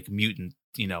basically like mutant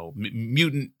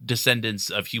descendants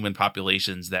of human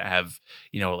populations that have,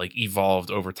 like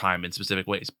evolved over time in specific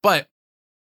ways. But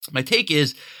my take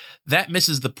is that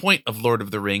misses the point of Lord of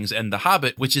the Rings and The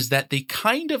Hobbit, which is that they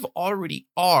kind of already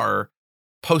are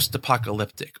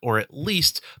post-apocalyptic, or at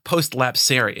least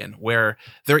post-lapsarian, where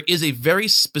there is a very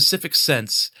specific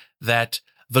sense that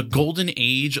the golden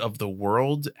age of the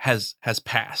world has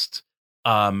passed.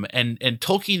 And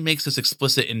Tolkien makes this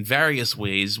explicit in various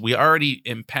ways. We already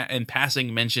in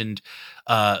passing mentioned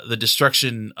the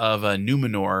destruction of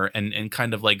Numenor and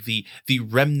kind of like the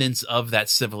remnants of that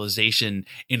civilization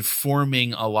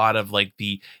informing a lot of like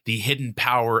the hidden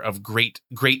power of great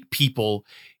people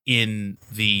in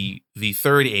the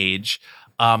Third Age.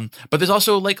 But there's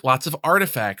also like lots of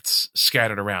artifacts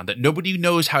scattered around that nobody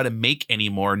knows how to make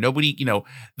anymore. Nobody,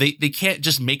 they can't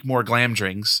just make more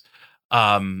Glamdrings.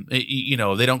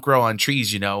 They don't grow on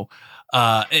trees,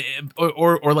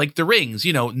 or like the rings,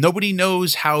 nobody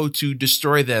knows how to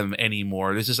destroy them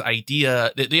anymore. There's this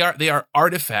idea that they are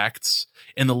artifacts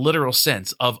in the literal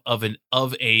sense of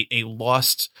a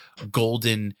lost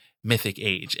golden mythic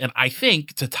age. And I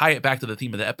think, to tie it back to the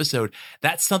theme of the episode,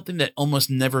 that's something that almost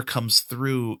never comes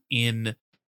through in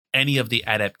any of the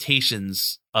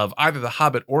adaptations of either The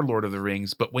Hobbit or Lord of the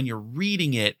Rings. But when you're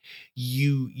reading it,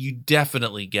 you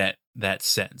definitely get that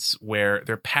sense where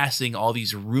they're passing all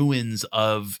these ruins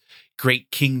of great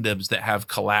kingdoms that have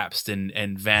collapsed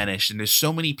and vanished. And there's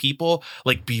so many people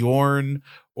like Bjorn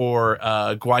or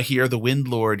Gwaihir the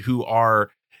Windlord who are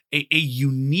a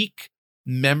unique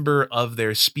member of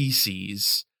their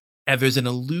species. And there's an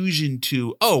allusion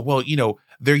to,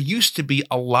 there used to be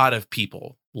a lot of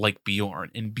people like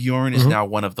Bjorn, and Bjorn is now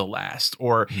one of the last.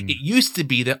 Or it used to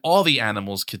be that all the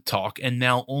animals could talk, and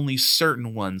now only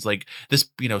certain ones, like this,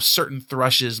 certain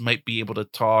thrushes might be able to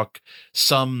talk.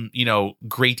 Some,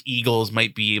 great eagles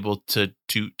might be able to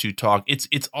talk.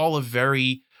 It's all a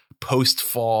very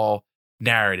post-fall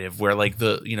narrative where like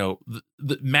the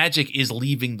magic is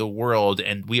leaving the world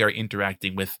and we are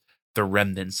interacting with the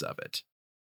remnants of it.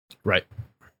 Right.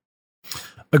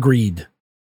 Agreed.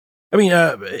 I mean,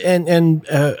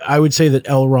 I would say that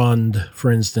Elrond, for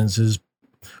instance, is,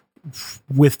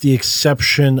 with the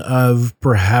exception of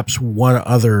perhaps one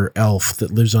other elf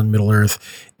that lives on Middle Earth,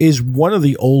 is one of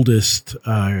the oldest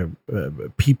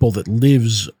people that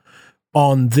lives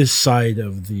on this side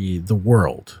of the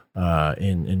world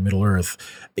in Middle Earth.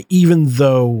 Even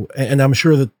though, and I'm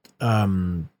sure that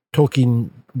Tolkien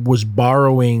was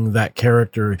borrowing that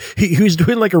character. He was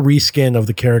doing like a reskin of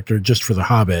the character just for The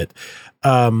Hobbit,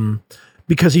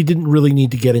 because he didn't really need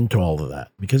to get into all of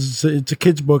that, because it's a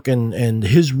kid's book, and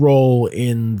his role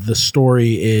in the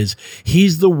story is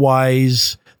he's the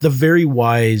very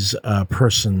wise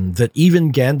person that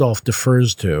even Gandalf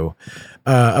defers to,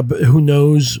 who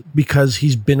knows, because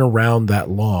he's been around that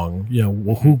long,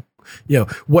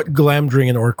 what Glamdring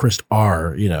and Orcrist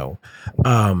are,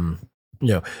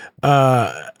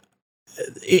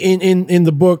 in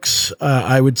the books,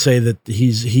 I would say that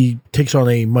he takes on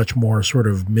a much more sort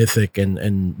of mythic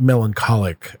and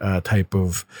melancholic type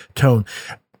of tone.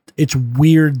 It's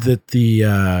weird that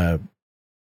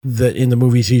that in the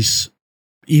movies he's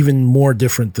even more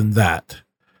different than that.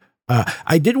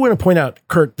 I did want to point out,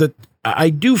 Kurt, that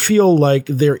I do feel like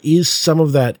there is some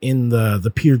of that in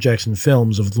the Peter Jackson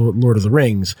films of Lord of the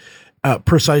Rings.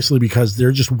 Precisely because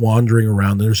they're just wandering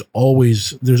around. There's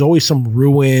always some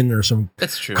ruin or some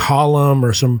column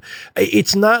or some.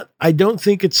 It's not. I don't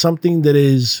think it's something that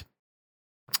is.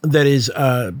 It's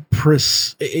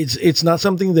not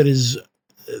something that is.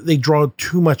 They draw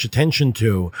too much attention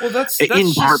to. Well, that's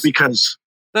in part because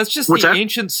that's just the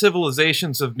ancient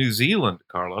civilizations of New Zealand,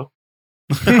 Carlo.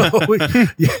 Yeah,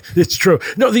 it's true.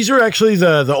 No, these are actually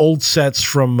the old sets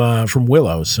from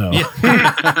Willow. So.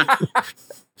 Yeah.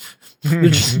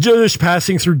 They're just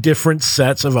passing through different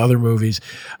sets of other movies.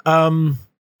 But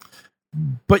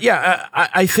yeah,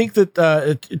 I think that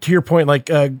to your point, like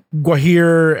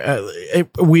Gwaihir,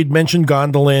 we'd mentioned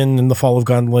Gondolin and the fall of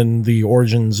Gondolin, the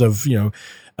origins of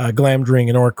Glamdring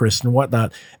and Orcrist and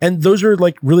whatnot, and those are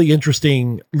like really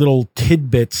interesting little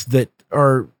tidbits that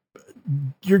are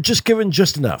you're just given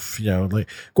just enough. Like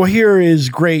Gwaihir is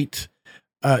great.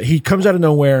 He comes out of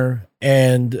nowhere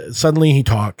and suddenly he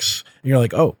talks, and you're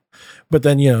like, oh. But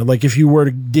then, like if you were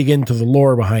to dig into the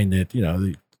lore behind it,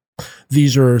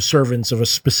 these are servants of a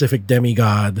specific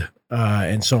demigod,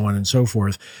 and so on and so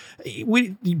forth.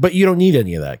 But you don't need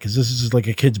any of that because this is like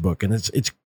a kid's book, and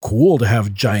it's cool to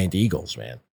have giant eagles,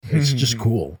 man. It's just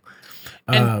cool.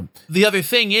 And the other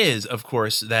thing is, of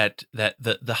course, that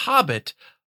the Hobbit,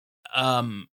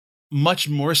 much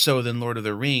more so than Lord of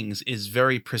the Rings, is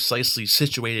very precisely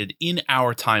situated in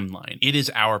our timeline. It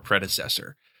is our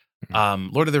predecessor.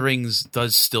 Lord of the Rings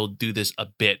does still do this a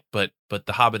bit, but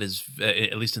The Hobbit is,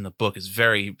 at least in the book, is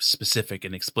very specific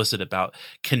and explicit about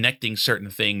connecting certain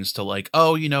things to like,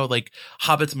 oh, like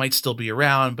hobbits might still be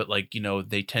around, but like,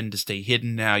 they tend to stay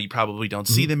hidden now. You probably don't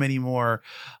see them anymore.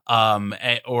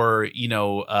 Or,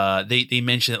 they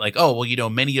mention it like, oh, well,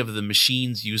 many of the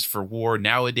machines used for war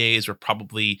nowadays were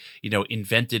probably,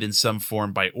 invented in some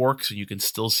form by orcs, and you can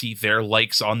still see their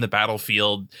likes on the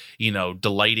battlefield,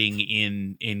 delighting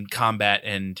in combat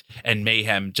and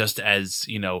mayhem, just as,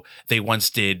 they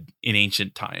once did in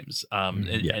ancient times.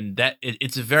 And that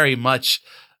it's a very much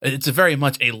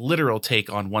a literal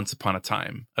take on Once Upon a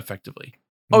Time, effectively.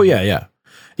 Oh yeah.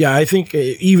 I think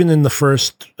even in the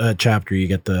first chapter, you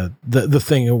get the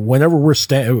thing. Whenever we're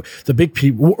the big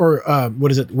people, or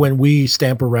what is it? When we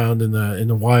stamp around in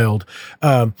the wild,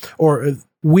 or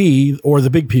we, or the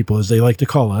big people, as they like to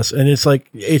call us, and it's like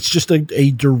it's just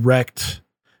a direct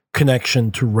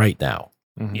connection to right now.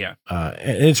 Yeah,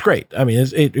 and it's great. I mean,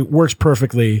 it works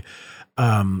perfectly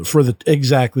for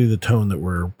exactly the tone that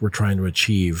we're trying to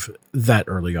achieve that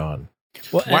early on.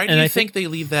 Well, why do you think they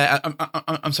leave that?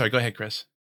 I'm sorry. Go ahead, Chris.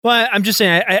 Well, I'm just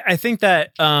saying. I think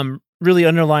that really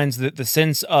underlines the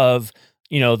sense of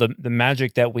the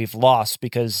magic that we've lost,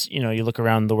 because you look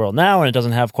around the world now and it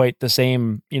doesn't have quite the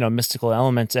same mystical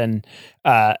elements, and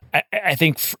I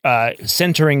think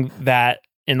centering that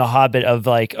in the Hobbit of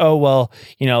like, oh well,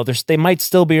 they might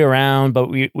still be around, but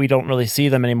we don't really see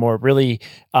them anymore, really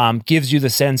gives you the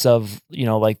sense of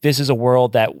like this is a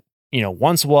world that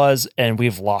once was and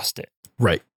we've lost it.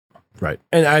 Right.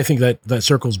 And I think that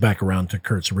circles back around to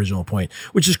Kurt's original point,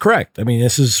 which is correct. I mean,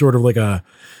 this is sort of like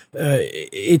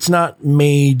it's not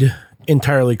made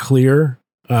entirely clear,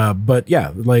 but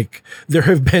yeah, like there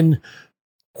have been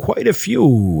quite a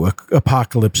few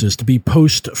apocalypses to be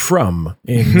post from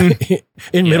in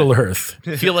Middle Earth.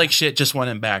 I feel like shit just went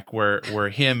him back, where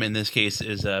him in this case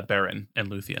is Beren and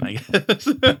Luthien, I guess.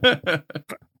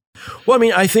 Well, I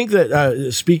mean, I think that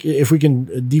if we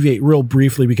can deviate real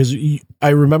briefly, because I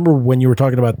remember when you were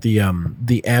talking about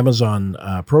the Amazon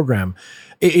program,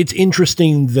 it's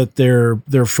interesting that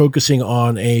they're focusing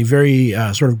on a very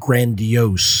sort of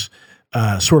grandiose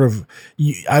sort of.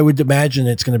 I would imagine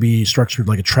it's going to be structured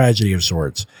like a tragedy of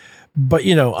sorts, but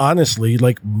honestly,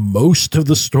 like most of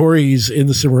the stories in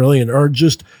the Silmarillion are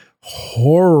just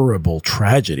horrible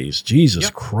tragedies. Jesus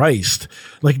Christ.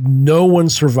 Like no one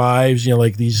survives,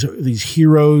 like these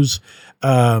heroes,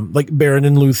 like Beren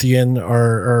and Luthien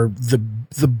are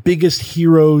the biggest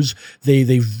heroes.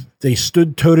 They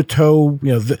stood toe to toe,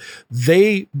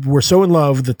 they were so in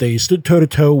love that they stood toe to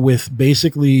toe with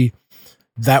basically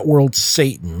that world's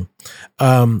Satan,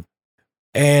 and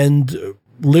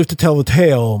lived to tell the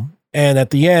tale. And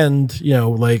at the end,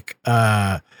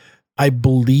 I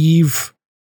believe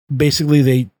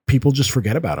basically people just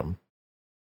forget about them.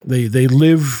 They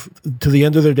live to the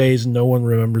end of their days and no one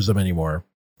remembers them anymore.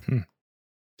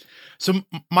 So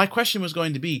my question was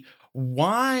going to be,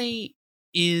 why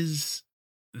is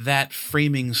that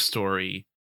framing story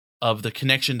of the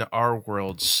connection to our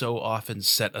world so often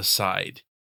set aside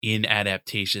in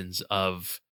adaptations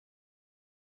of,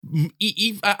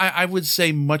 I would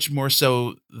say much more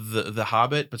so the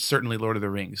Hobbit, but certainly Lord of the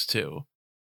Rings too?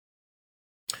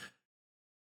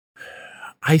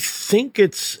 I think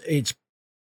it's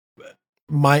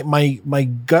my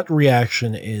gut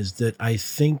reaction is that I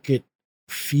think it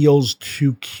feels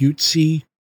too cutesy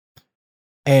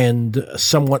and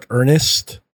somewhat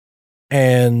earnest,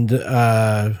 and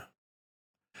I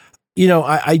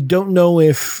don't know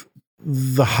if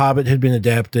the Hobbit had been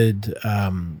adapted.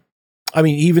 I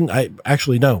mean, I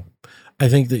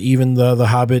think that even the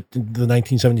Hobbit, the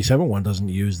 1977 one, doesn't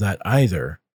use that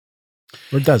either,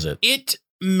 or does it? It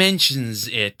mentions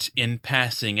it in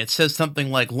passing. It says something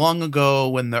like long ago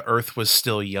when the earth was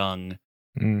still young,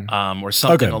 or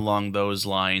something along those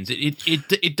lines.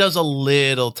 It does a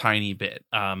little tiny bit,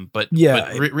 but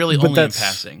really only in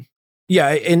passing. Yeah,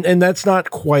 and that's not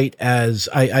quite as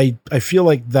I feel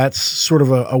like that's sort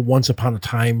of a once upon a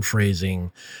time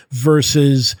phrasing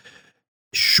versus,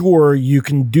 sure, you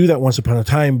can do that once upon a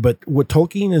time, but what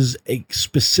Tolkien is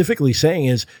specifically saying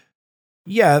is,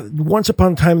 yeah, once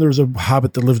upon a time there was a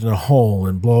hobbit that lived in a hole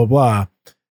and blah, blah, blah.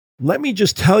 Let me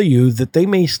just tell you that they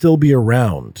may still be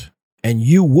around and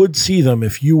you would see them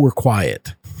if you were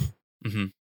quiet. Mm-hmm.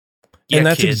 Yeah, and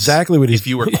that's kids, exactly what he's... If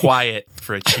you were quiet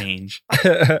for a change.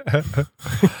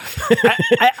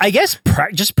 I guess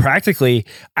just practically,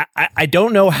 I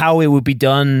don't know how it would be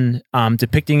done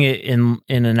depicting it in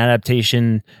an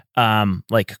adaptation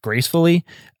like gracefully,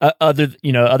 other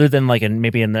than like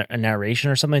maybe a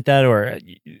narration or something like that, or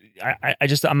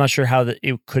I'm not sure how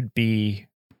it could be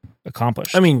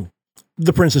accomplished. I mean,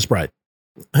 The Princess Bride.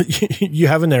 You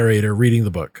have a narrator reading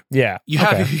the book. yeah, You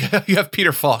have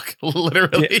Peter Falk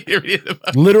literally reading the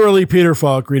book. Literally Peter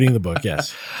Falk reading the book.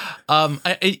 Yes.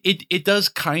 It does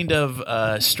kind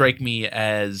of strike me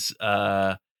as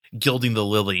gilding the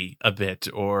lily a bit,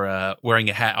 or wearing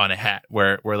a hat on a hat,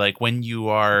 where like when you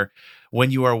are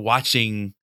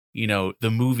watching, the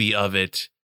movie of it,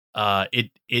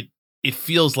 it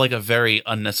feels like a very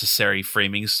unnecessary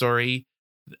framing story,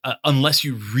 unless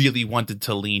you really wanted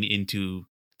to lean into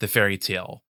the fairy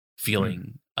tale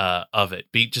feeling of it.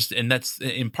 And that's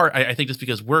in part, I think, just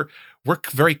because we're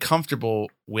very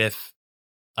comfortable with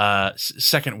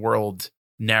second world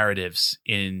narratives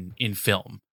in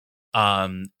film.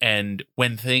 And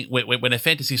when a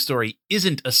fantasy story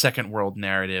isn't a second world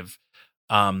narrative,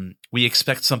 we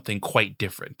expect something quite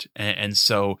different. And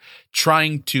so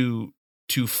trying to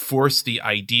force the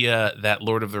idea that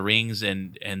Lord of the Rings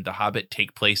and The Hobbit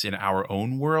take place in our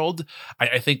own world,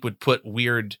 I think would put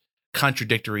weird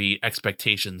contradictory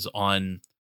expectations on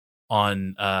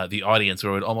the audience,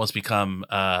 where it would almost become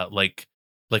like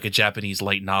a Japanese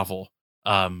light novel,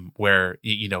 where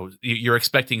you're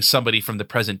expecting somebody from the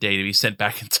present day to be sent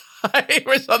back in time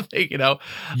or something,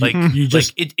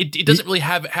 it doesn't really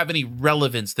have any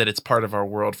relevance that it's part of our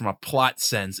world from a plot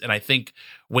sense. And I think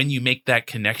when you make that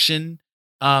connection,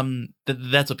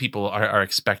 that's what people are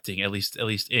expecting, at least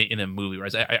in a movie.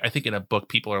 Whereas I think in a book,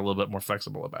 people are a little bit more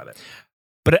flexible about it.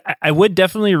 but I would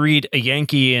definitely read a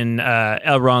Yankee in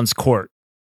Elrond's court.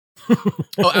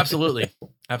 Oh, absolutely.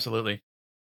 Absolutely.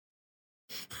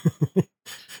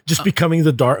 Just becoming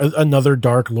another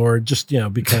Dark Lord, just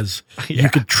because Yeah. you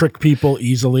could trick people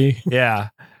easily. Yeah.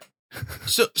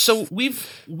 So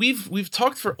we've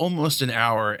talked for almost an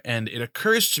hour, and it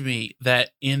occurs to me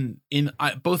that in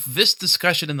both this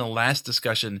discussion and the last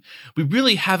discussion, we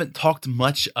really haven't talked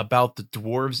much about the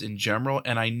dwarves in general.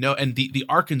 And I know, and the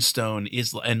Arkenstone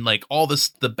and like all this,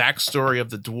 the backstory of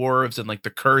the dwarves and like the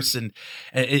curse and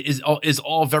it is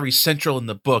all very central in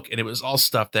the book, and it was all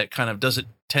stuff that kind of doesn't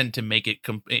tend to make it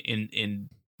in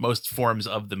most forms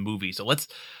of the movie. So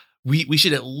we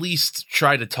should at least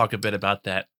try to talk a bit about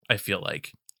that, I feel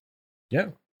like. Yeah,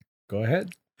 go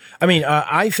ahead. I mean,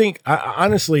 I think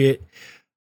honestly,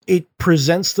 it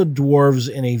presents the dwarves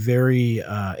in a very,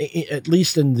 at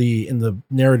least in the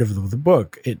narrative of the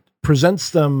book, it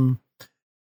presents them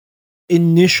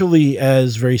initially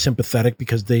as very sympathetic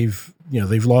because they've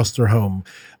lost their home,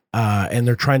 and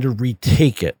they're trying to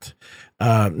retake it.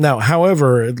 Now,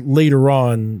 however, later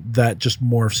on, that just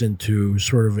morphs into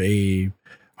sort of a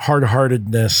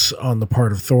hard-heartedness on the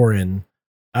part of Thorin.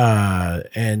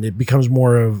 And it becomes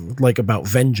more of like about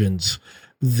vengeance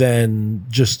than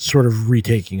just sort of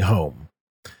retaking home.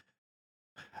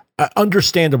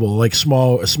 Understandable, like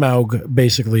Smaug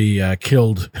basically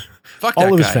killed Fuck all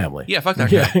that of guy. his family. Yeah, fuck that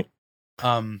guy.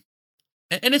 And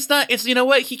it's you know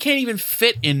what, he can't even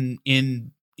fit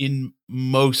in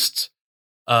most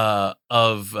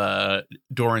of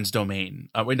Doran's domain.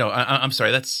 Wait, no, I'm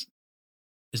sorry. Is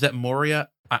that Moria?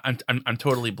 I'm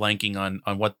totally blanking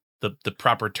on what the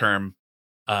proper term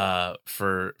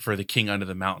for the King Under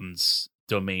the Mountains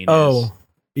domain is. Oh,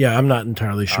 yeah, I'm not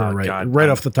entirely sure. Oh, right, God. right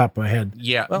off the top of my head.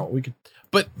 Yeah. Well, we could.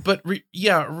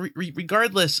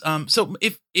 Regardless, so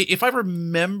if I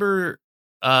remember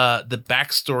the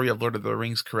backstory of Lord of the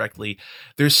Rings correctly,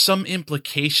 there's some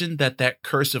implication that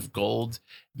curse of gold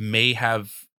may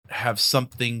have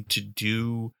something to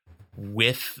do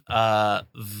with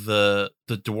the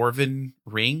dwarven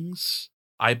rings,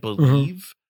 I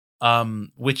believe.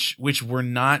 Which were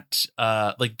not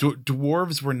like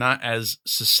dwarves were not as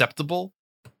susceptible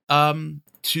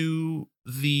to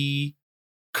the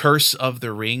curse of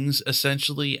the rings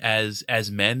essentially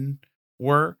as men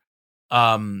were,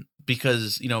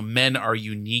 because men are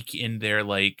unique in their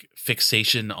like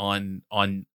fixation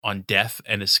on death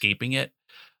and escaping it.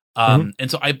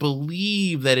 And so I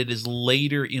believe that it is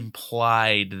later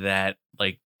implied that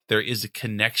like there is a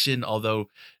connection, although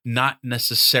not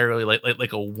necessarily like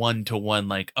a 1-to-1,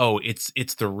 like, oh,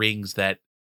 it's the rings that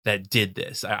did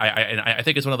this. I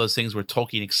think it's one of those things where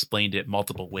Tolkien explained it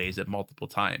multiple ways at multiple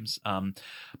times.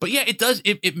 But yeah, it does.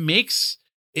 It makes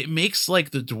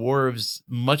like the dwarves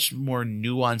much more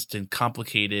nuanced and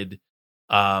complicated,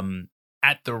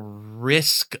 at the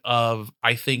risk of,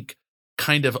 I think,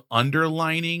 kind of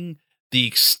underlining the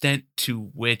extent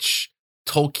to which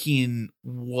Tolkien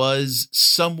was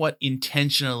somewhat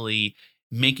intentionally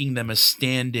making them a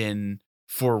stand-in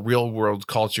for real-world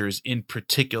cultures, in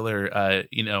particular,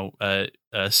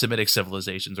 Semitic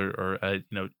civilizations or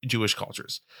Jewish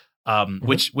cultures,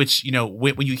 which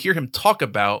when you hear him talk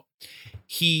about,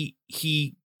 he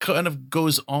kind of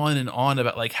goes on and on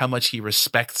about like how much he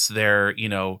respects their,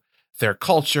 their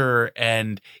culture,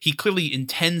 and he clearly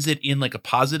intends it in like a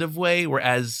positive way,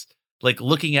 whereas like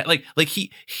looking at like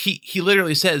he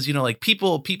literally says, like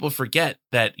people forget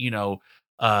that,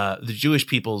 the Jewish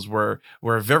peoples were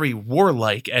very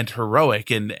warlike and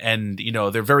heroic, and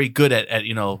they're very good at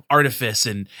artifice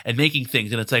and making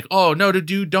things, and it's like, oh no,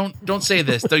 dude, don't say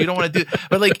this, though, you don't want to do,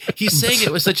 but like he's saying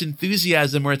it with such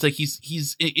enthusiasm, where it's like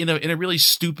he's in a really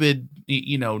stupid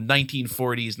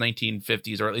 1940s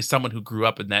 1950s, or at least someone who grew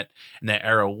up in that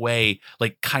era way,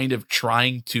 like kind of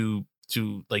trying to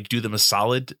like do them a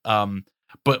solid,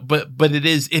 but it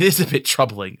is a bit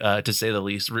troubling, to say the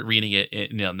least, reading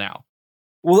it now.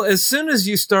 Well, as soon as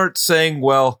you start saying,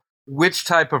 well, which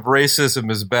type of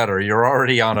racism is better, you're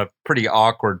already on a pretty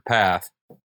awkward path.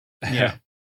 Yeah.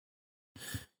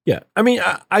 Yeah. I mean,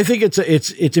 I think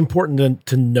it's important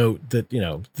to note that,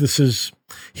 this is,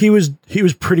 he was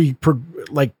pretty,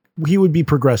 he would be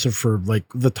progressive for like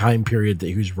the time period that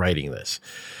he was writing this.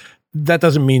 That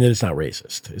doesn't mean that it's not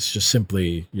racist. It's just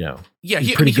simply, Yeah.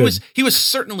 He was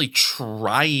certainly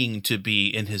trying to be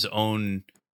in his own,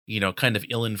 kind of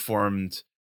ill-informed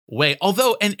way.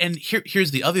 Although, and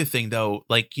here's the other thing though,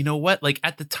 like, like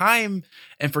at the time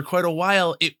and for quite a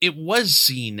while, it was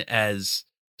seen as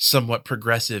somewhat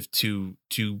progressive to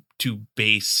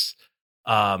base,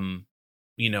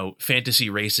 fantasy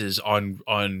races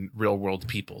on real world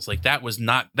peoples. Like that was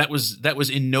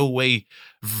in no way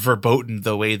verboten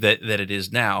the way that it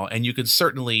is now. And you can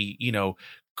certainly,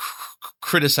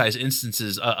 criticize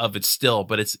instances of it still,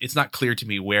 but it's not clear to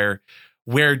me where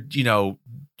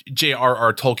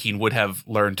J.R.R. Tolkien would have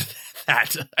learned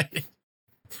that.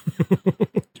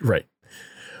 Right.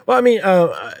 Well, I mean,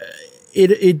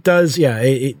 it does.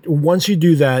 Yeah. Once you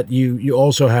do that, you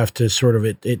also have to sort of,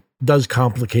 it does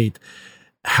complicate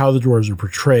how the dwarves are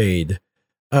portrayed.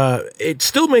 It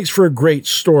still makes for a great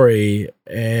story.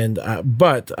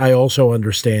 But I also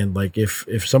understand, like,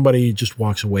 if somebody just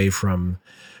walks away from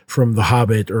The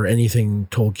Hobbit or anything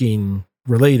Tolkien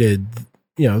related,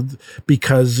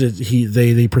 because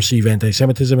they perceive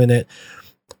anti-Semitism in it.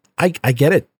 I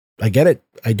get it.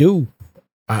 I do.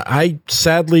 I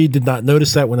sadly did not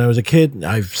notice that when I was a kid.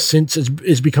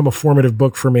 It's become a formative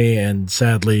book for me, and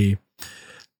sadly,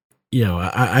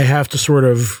 I have to sort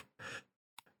of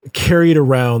carry it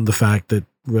around, the fact that,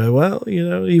 well,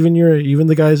 even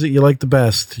the guys that you like the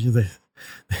best,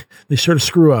 they sort of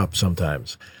screw up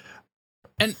sometimes.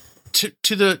 And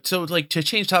to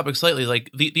change topics slightly, like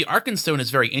the Arkenstone is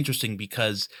very interesting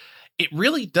because it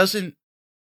really doesn't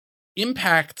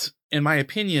impact, in my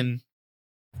opinion,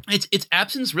 its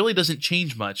absence really doesn't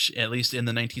change much, at least in the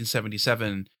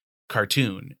 1977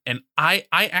 cartoon. And I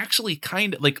actually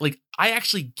kind of like I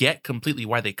actually get completely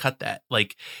why they cut that.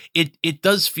 Like it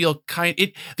does feel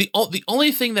the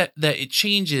only thing that it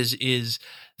changes is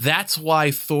that's why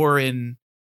Thorin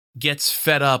gets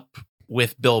fed up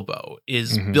with Bilbo.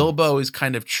 Bilbo is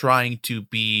kind of trying to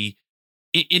be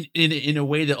in a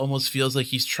way that almost feels like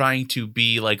he's trying to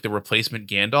be like the replacement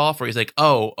Gandalf, where he's like,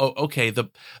 oh, okay, the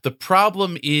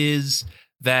problem is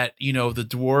that the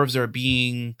dwarves are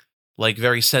being like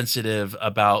very sensitive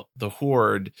about the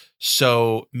Horde,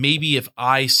 so maybe if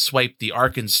I swipe the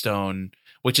Arkenstone,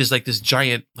 which is like this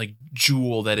giant like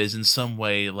jewel that is in some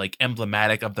way like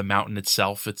emblematic of the mountain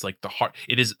itself. It's like the heart.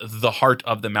 It is the heart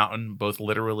of the mountain, both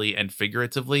literally and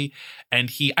figuratively.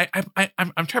 And I'm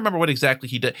trying to remember what exactly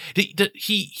he did.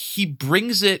 He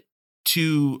brings it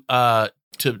to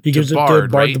he gives Bard, it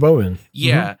to Bard right? the Bowman.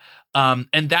 Yeah. Mm-hmm.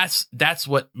 And that's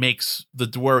what makes the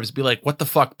dwarves be like, what the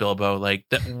fuck, Bilbo? Like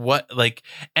that, what, like,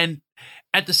 and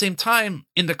at the same time,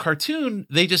 in the cartoon,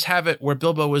 they just have it where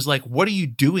Bilbo was like, what are you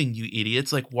doing, you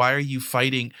idiots? Like, why are you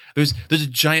fighting? There's a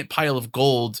giant pile of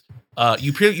gold.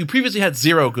 You previously had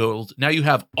 0 gold. Now you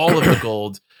have all of the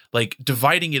gold, like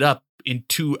dividing it up in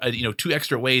two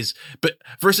extra ways, but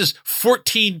versus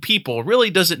 14 people really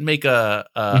doesn't make a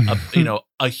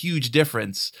huge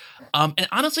difference. And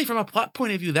honestly, from a plot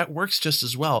point of view, that works just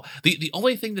as well. The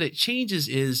only thing that it changes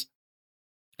is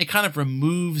it kind of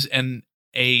removes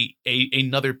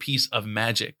another piece of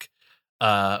magic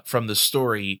from the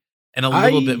story, and a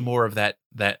little bit more of that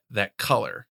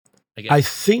color, I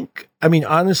guess.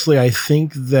 Honestly, I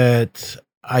think that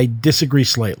I disagree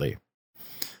slightly.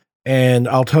 And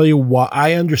I'll tell you why.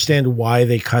 I understand why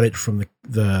they cut it from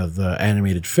the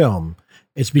animated film.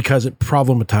 It's because it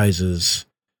problematizes,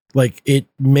 like, it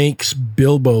makes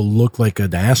Bilbo look like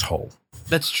an asshole.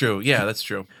 That's true. Yeah, that's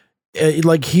true.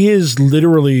 Like, he is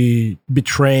literally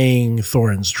betraying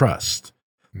Thorin's trust.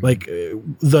 Like,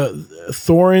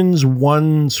 Thorin's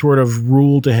one sort of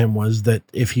rule to him was that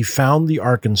if he found the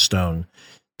Arkenstone,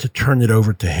 to turn it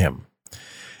over to him.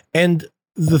 And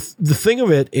the thing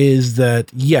of it is that,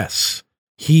 yes,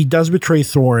 he does betray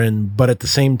Thorin, but at the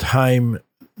same time,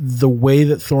 the way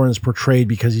that Thorin is portrayed,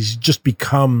 because he's just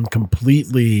become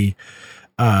completely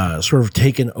sort of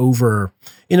taken over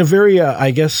in a very,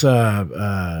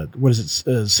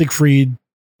 Siegfried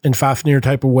and Fafnir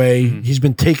type of way. Mm-hmm. He's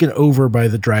been taken over by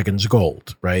the Dragon's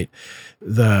Gold, right?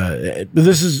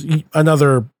 This is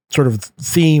another sort of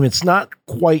theme. It's not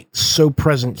quite so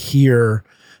present here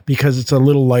because it's a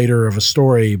little lighter of a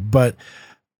story, but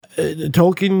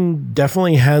Tolkien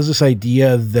definitely has this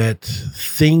idea that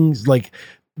things like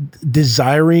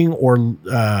desiring or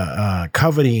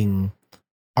coveting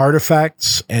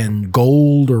artifacts and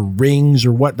gold or rings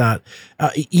or whatnot,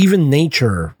 even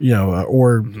nature,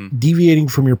 or deviating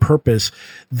from your purpose,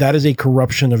 that is a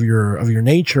corruption of your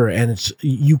nature, and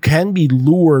you can be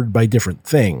lured by different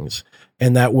things,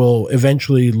 and that will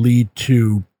eventually lead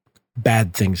to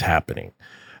bad things happening.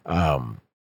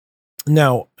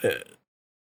 Now,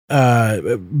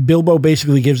 Bilbo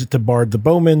basically gives it to Bard the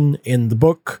Bowman in the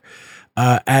book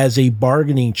as a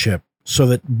bargaining chip, so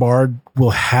that Bard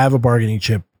will have a bargaining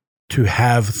chip to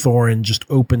have Thorin just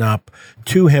open up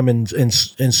to him and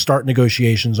start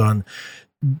negotiations on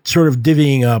sort of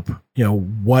divvying up,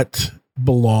 what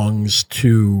belongs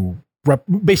to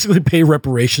basically pay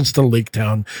reparations to Lake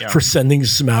Town for sending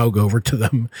Smaug over to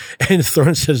them. And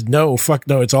Thorin says, no, fuck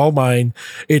no, it's all mine.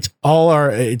 It's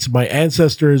my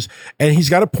ancestors. And he's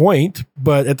got a point,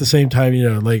 but at the same time,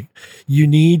 you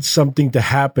need something to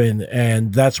happen.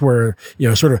 And that's where,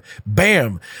 sort of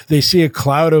bam, they see a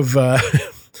cloud of,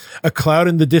 a cloud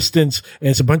in the distance, and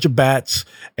it's a bunch of bats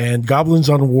and goblins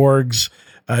on wargs,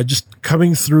 just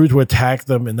coming through to attack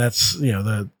them. And that's,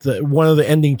 the one of the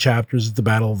ending chapters is the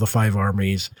Battle of the Five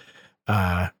Armies,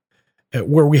 where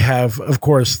we have, of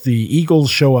course, the eagles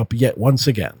show up yet once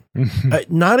again.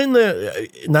 Not in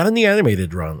the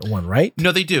animated one, right?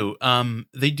 No, they do.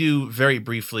 They do very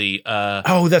briefly.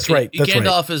 Oh, that's right. That's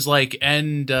Gandalf right. is like,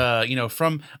 and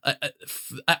from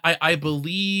I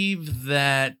believe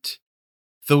that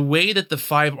the way that the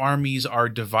five armies are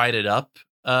divided up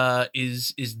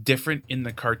is different in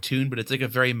the cartoon, but it's like a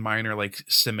very minor, like,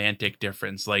 semantic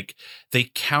difference. Like,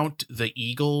 they count the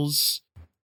eagles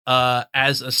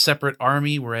as a separate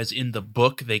army, whereas in the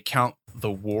book they count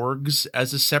the wargs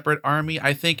as a separate army.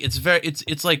 I think it's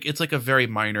like a very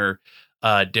minor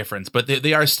difference, but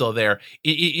they are still there.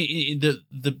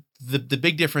 The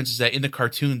big difference is that in the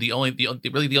cartoon, the only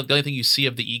thing you see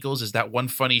of the eagles is that one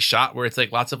funny shot where it's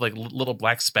like lots of like little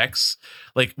black specks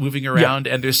like moving around,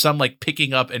 and there's some like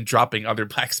picking up and dropping other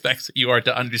black specks that you are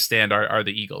to understand are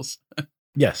the eagles.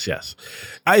 Yes.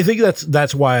 I think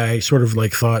that's why I sort of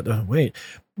like thought, wait,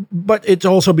 but it's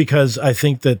also because I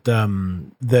think that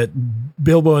that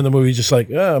Bilbo in the movie is just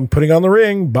like, I'm putting on the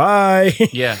ring, bye.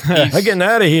 Yeah, I'm getting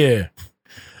out of here.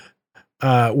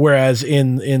 Whereas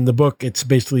in the book, it's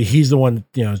basically he's the one,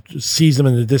 sees them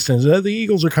in the distance. The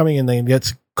eagles are coming, and then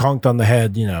gets conked on the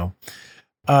head,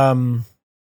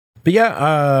 But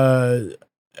yeah,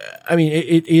 I mean,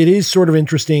 it is sort of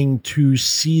interesting to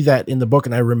see that in the book.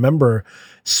 And I remember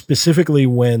specifically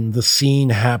when the scene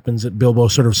happens that Bilbo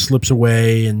sort of slips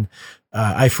away, and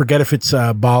I forget if it's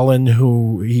Balin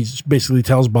who he basically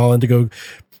tells Balin to go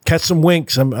catch some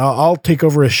winks. I'll take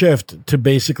over a shift to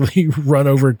basically run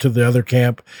over to the other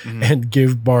camp and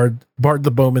give Bard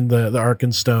the Bowman the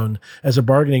Arkenstone as a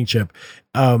bargaining chip.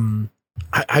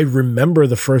 I remember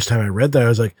the first time I read that, I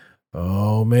was like,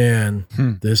 oh man,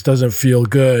 this doesn't feel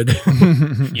good.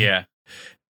 Yeah.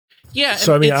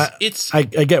 So I mean, I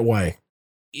get why.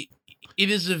 It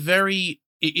is a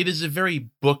very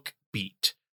book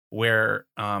beat, where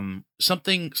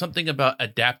something about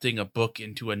adapting a book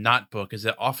into a not book is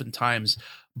that oftentimes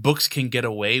books can get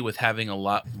away with having a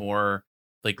lot more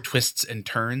like twists and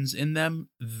turns in them.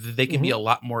 They can be a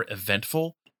lot more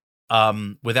eventful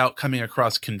without coming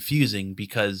across confusing,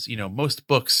 because most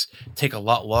books take a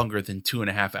lot longer than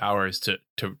 2.5 hours to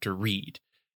read.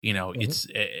 It's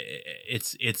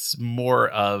more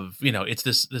of, it's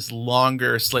this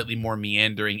longer, slightly more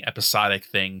meandering episodic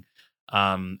thing.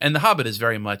 And The Hobbit is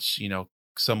very much,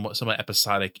 somewhat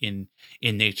episodic in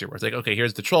nature, where it's like, okay,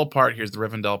 here's the troll part, here's the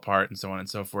Rivendell part, and so on and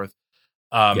so forth.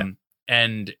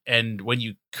 And when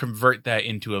you convert that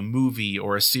into a movie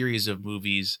or a series of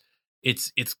movies,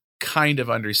 it's kind of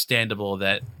understandable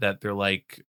that they're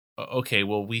like, okay,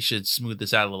 well, we should smooth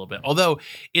this out a little bit. Although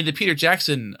in the Peter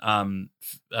Jackson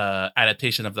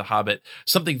adaptation of The Hobbit,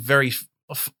 something very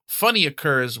funny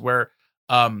occurs where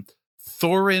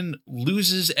Thorin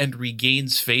loses and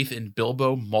regains faith in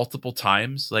Bilbo multiple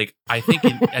times. Like, I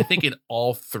think in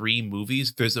all three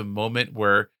movies, there's a moment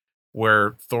where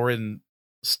where Thorin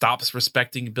stops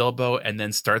respecting Bilbo and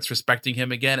then starts respecting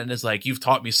him again and is like, you've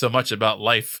taught me so much about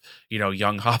life,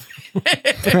 young hobbit.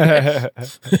 And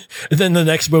then the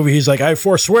next movie, he's like, I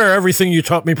forswear everything you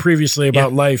taught me previously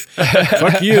about life.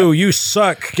 Fuck you. You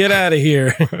suck. Get out of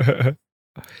here.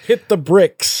 Hit the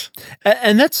bricks.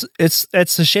 And that's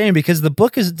a shame because the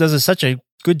book does such a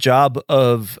good job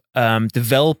of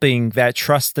developing that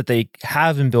trust that they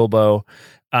have in Bilbo.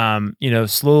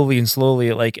 Slowly and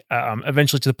slowly, like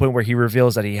eventually to the point where he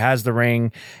reveals that he has the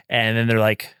ring, and then they're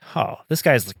like, "Oh, this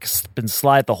guy's like been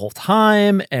slight the whole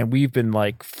time, and we've been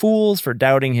like fools for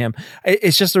doubting him."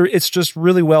 It's just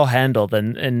really well handled,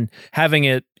 and having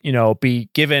it be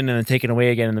given and then taken away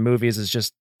again in the movies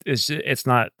it's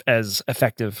not as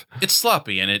effective. It's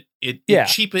sloppy, and it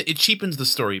cheapens the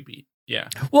story beat. Yeah.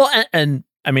 Well, and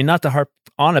I mean, not to harp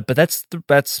on it, but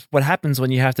that's what happens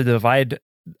when you have to divide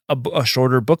a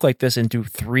shorter book like this into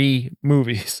 3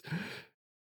 movies.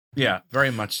 Yeah, very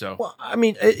much so. Well, I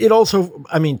mean, it also,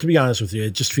 I mean, to be honest with you,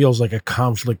 it just feels like a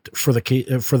conflict for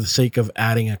the sake of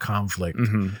adding a conflict.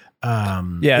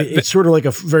 Mm-hmm. It's sort of like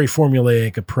a very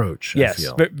formulaic approach. Yes,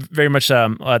 I feel. very much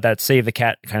that save the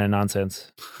cat kind of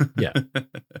nonsense. Yeah.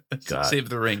 Save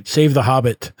the ring. Save the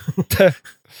Hobbit.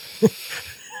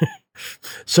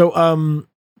 So,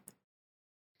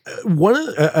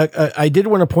 I did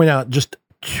want to point out just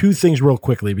 2 things real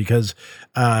quickly because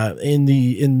in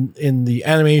the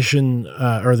animation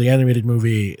or the animated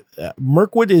movie,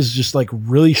 Mirkwood is just like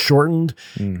really shortened,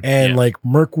 and like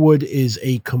Mirkwood is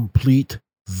a complete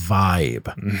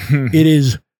vibe. It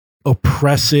is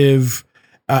oppressive.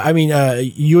 I mean,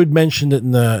 you had mentioned it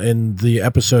in the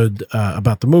episode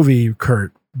about the movie,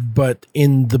 Kurt. But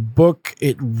in the book,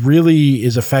 it really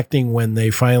is affecting when they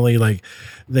finally like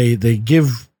they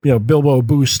give Bilbo a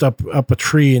boost up a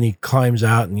tree, and he climbs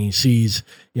out and he sees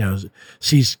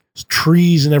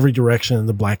trees in every direction and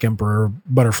the Black Emperor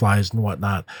butterflies and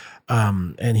whatnot,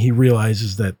 and he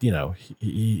realizes that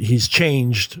he's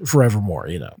changed forevermore.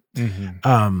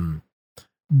 Mm-hmm.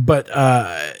 But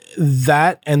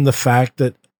that and the fact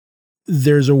that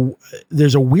there's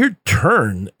a weird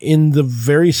turn in the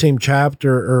very same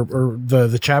chapter or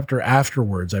the chapter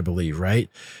afterwards, I believe, right?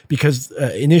 Because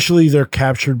initially they're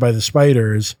captured by the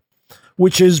spiders,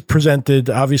 which is presented,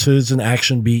 obviously it's an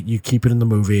action beat. You keep it in the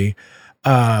movie.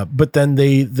 But then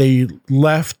they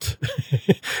left.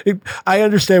 I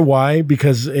understand why,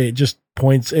 because it just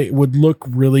it would look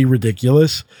really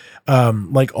ridiculous.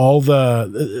 Like all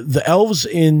the elves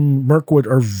in Mirkwood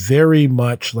are very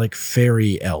much like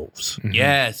fairy elves. Mm-hmm.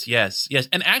 Yes.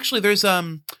 And actually there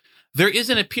is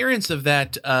an appearance of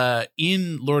that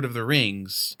in Lord of the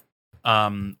Rings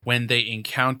when they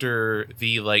encounter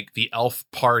the elf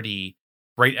party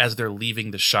right as they're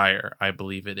leaving the Shire, I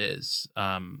believe it is.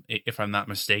 If I'm not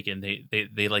mistaken,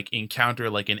 they like encounter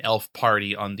like an elf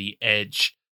party on the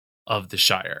edge of the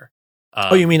Shire.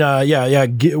 You mean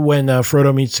when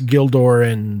Frodo meets Gildor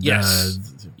and yes,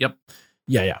 yep,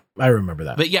 yeah, I remember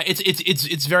that. But yeah,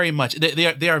 it's very much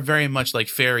they are very much like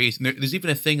fairies. And there's even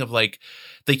a thing of like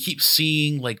they keep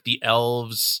seeing like the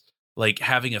elves like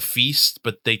having a feast,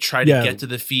 but they try to get to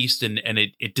the feast and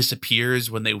it disappears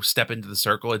when they step into the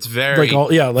circle. It's very all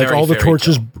the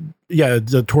torches. Yeah,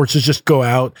 the torches just go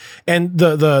out. And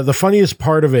the funniest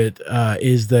part of it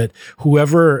is that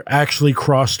whoever actually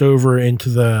crossed over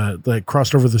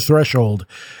the threshold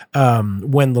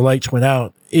when the lights went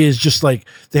out is just like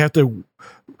they have to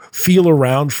feel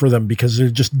around for them because they're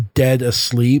just dead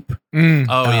asleep.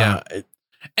 Oh yeah,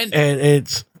 and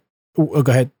it's go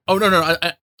ahead. Oh no.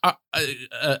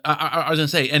 I was gonna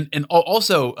say, and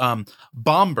also,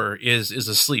 Bomber is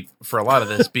asleep for a lot of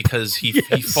this because he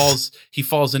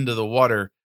falls into the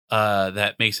water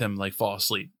that makes him like fall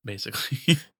asleep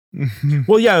basically.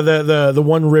 Well, yeah, the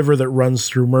one river that runs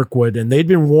through Mirkwood, and they'd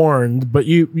been warned, but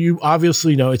you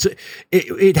obviously know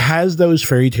it has those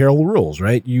fairy tale rules,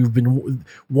 right?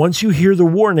 Once you hear the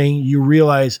warning, you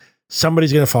realize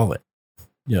somebody's gonna fall in.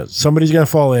 Somebody's gonna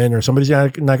fall in, or somebody's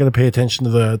not gonna pay attention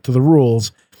to the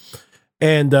rules.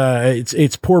 And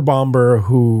it's poor Bomber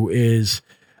who is,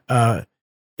 one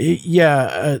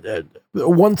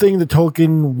thing that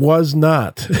Tolkien was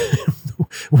not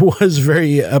was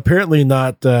apparently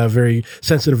not very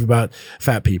sensitive about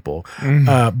fat people.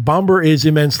 Mm-hmm. Bomber is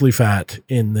immensely fat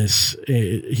in this.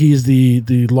 He is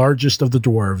the largest of the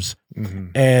dwarves. Mm-hmm.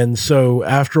 And so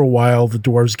after a while, the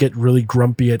dwarves get really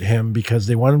grumpy at him because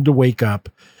they want him to wake up.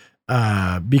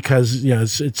 Because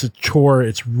it's a chore.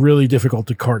 It's really difficult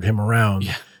to cart him around.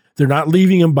 Yeah. They're not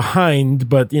leaving him behind,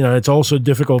 but it's also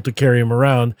difficult to carry him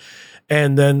around.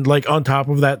 And then like on top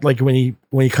of that, like when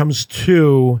he comes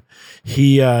to,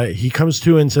 he comes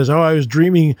to and says, "Oh, I was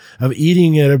dreaming of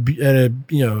eating at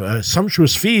a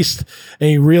sumptuous feast," and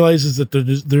he realizes that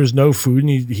there's no food, and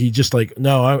he just like,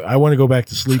 "No, I want to go back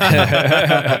to sleep."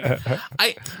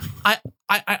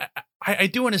 I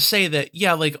do want to say that,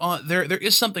 yeah, like there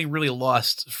is something really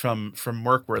lost from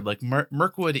Mirkwood. Like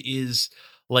Mirkwood is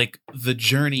like the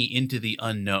journey into the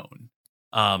unknown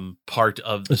part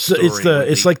of the story.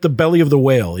 It's like the belly of the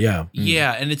whale. Yeah.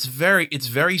 Yeah. And it's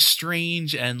very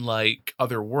strange and like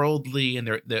otherworldly.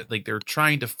 And they're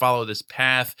trying to follow this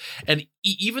path. And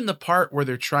even the part where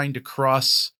they're trying to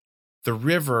cross the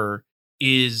river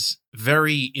is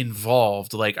very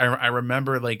involved. Like I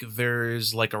remember like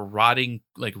there's like a rotting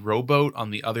like rowboat on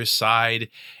the other side,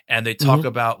 and they talk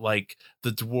about like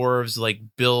the dwarves like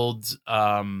build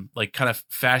like kind of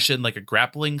fashion like a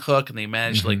grappling hook, and they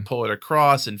manage to like pull it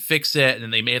across and fix it,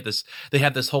 and then they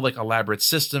have this whole like elaborate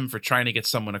system for trying to get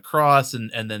someone across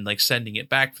and then like sending it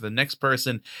back for the next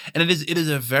person. And it is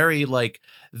a very like,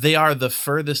 they are the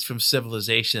furthest from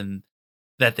civilization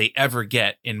that they ever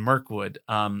get in Mirkwood.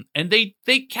 And they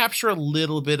capture a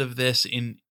little bit of this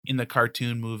in the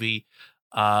cartoon movie.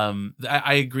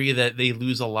 I agree that they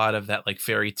lose a lot of that like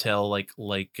fairy tale, like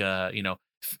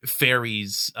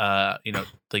fairies,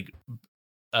 like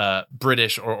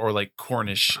British or like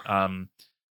Cornish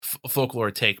folklore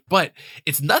take, but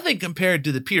it's nothing compared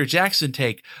to the Peter Jackson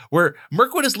take, where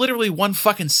Mirkwood is literally one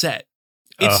fucking set.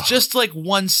 It's just like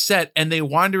one set, and they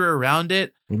wander around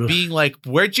it being like,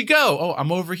 "Where'd you go? Oh,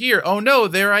 I'm over here. Oh no,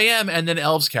 there I am." And then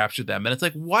elves captured them. And it's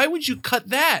like, why would you cut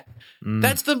that?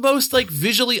 That's the most like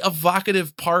visually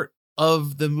evocative part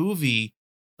of the movie.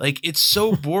 Like, it's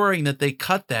so boring that they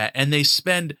cut that, and they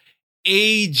spend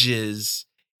ages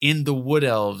in the Wood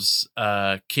Elves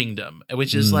kingdom,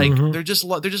 which is like, they're just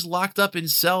locked up in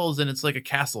cells, and it's like a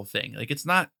castle thing. Like, it's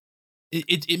not,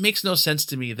 it makes no sense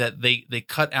to me that they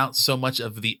cut out so much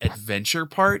of the adventure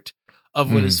part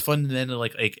of what is fundamentally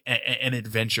like an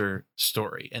adventure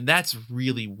story. And that's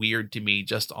really weird to me,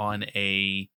 just on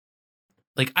a,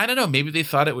 like, I don't know, maybe they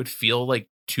thought it would feel like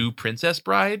too Princess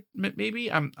Bride,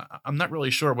 maybe. I'm not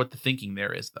really sure what the thinking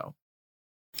there is, though.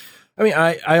 I mean,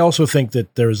 I also think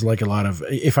that there's like a lot of,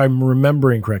 if I'm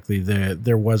remembering correctly,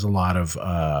 there was a lot of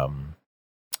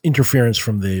interference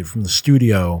from the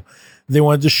studio. They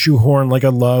wanted to shoehorn like a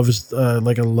love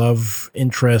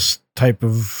interest type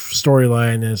of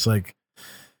storyline, and it's like,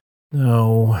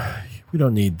 no, we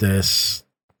don't need this.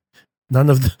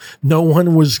 No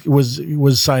one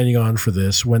was signing on for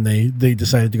this when they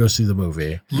decided to go see the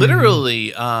movie.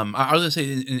 Literally, I was gonna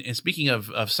say, and speaking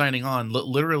of signing on,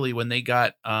 literally when they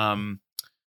got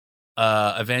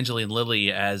Evangeline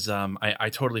Lilly as I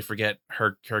totally forget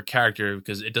her character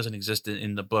because it doesn't exist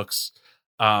in the books.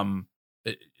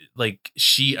 Like,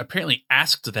 she apparently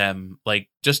asked them, like,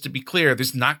 just to be clear,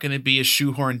 there's not going to be a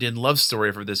shoehorned in love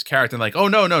story for this character. And like, oh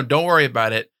no, don't worry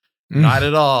about it. Not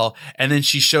at all. And then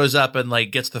she shows up and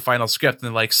like gets the final script, and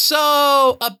they're like,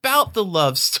 so about the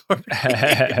love story.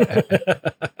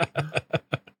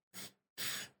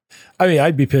 I mean,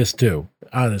 I'd be pissed too,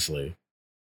 honestly.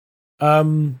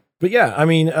 But yeah, I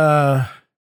mean,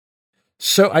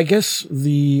 so I guess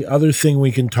the other thing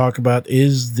we can talk about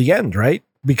is the end, right?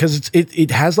 Because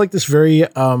it has like this very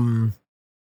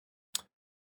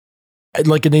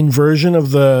like an inversion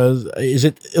of the, is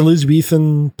it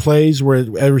Elizabethan plays where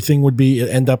everything would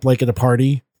end up like at a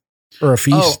party or a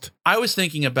feast? Oh, I was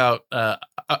thinking about the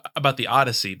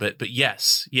Odyssey, but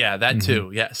yes, yeah, that too,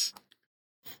 yes.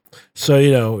 So,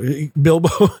 you know, Bilbo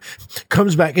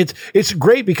comes back. It's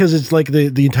great because it's like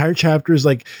the entire chapter is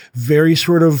like very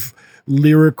sort of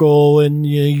lyrical, and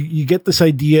you get this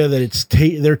idea that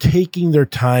they're taking their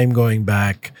time going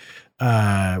back.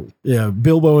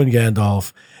 Bilbo and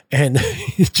Gandalf, and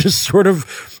it's just sort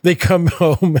of, they come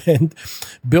home, and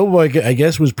Bilbo, I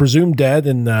guess, was presumed dead,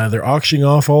 and they're auctioning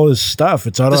off all his stuff.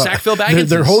 It's on the Sackville Bagginses.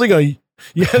 They're holding a.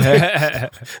 Yeah,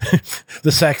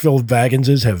 the Sackville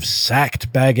Bagginses have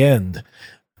sacked Bag End,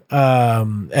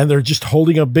 and they're just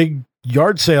holding a big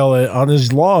yard sale on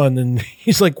his lawn, and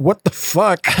he's like, "What the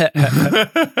fuck?"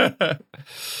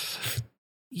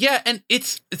 Yeah, and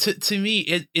it's to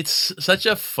me, it's such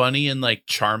a funny and like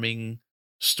charming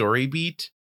story beat.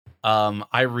 I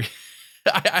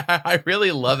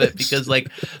really love it because like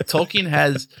Tolkien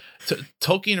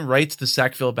writes the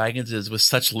Sackville Bagginses with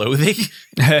such loathing.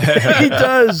 He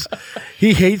does.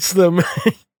 He hates them.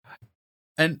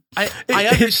 And I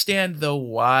understand though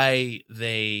why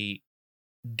they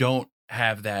don't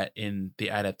have that in the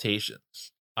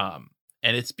adaptations. And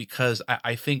it's because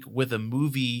I think with a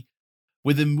movie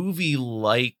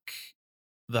like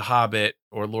The Hobbit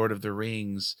or Lord of the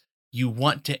Rings, you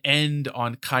want to end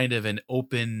on kind of an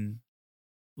open,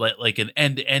 like an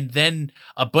end, and then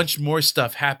a bunch more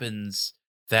stuff happens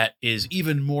that is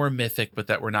even more mythic, but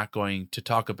that we're not going to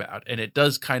talk about. And it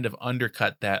does kind of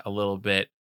undercut that a little bit.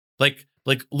 Like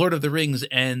Lord of the Rings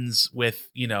ends with,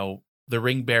 the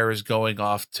ring bearers going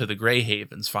off to the Grey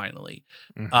Havens finally.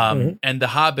 And The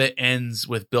Hobbit ends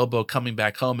with Bilbo coming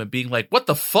back home and being like, what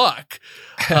the fuck?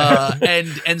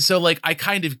 And so like, I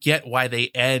kind of get why they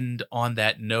end on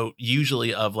that note,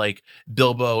 usually of like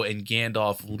Bilbo and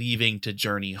Gandalf leaving to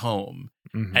journey home.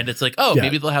 And it's like,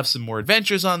 maybe they'll have some more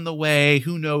adventures on the way.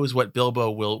 Who knows what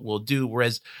Bilbo will do.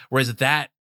 Whereas that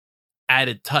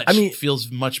added touch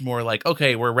feels much more like,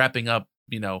 okay, we're wrapping up,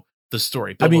 the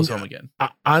story. Bilbo's home again.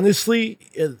 Honestly,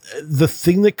 the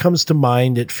thing that comes to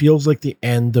mind, it feels like the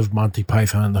end of Monty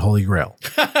Python and the Holy Grail.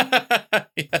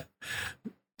 Yeah.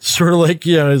 Sort of like,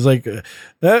 it's like,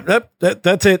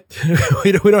 that's it.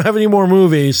 we don't have any more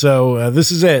movies, so this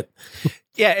is it.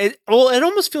 Yeah, it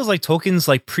almost feels like Tolkien's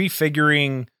like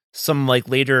prefiguring some like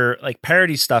later like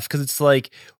parody stuff, because it's like,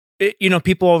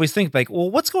 people always think like,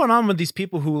 well, what's going on with these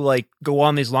people who like go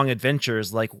on these long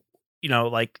adventures? Like,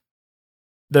 like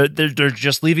they're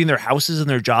just leaving their houses and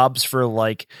their jobs for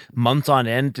like months on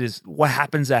end. Is what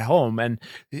happens at home? And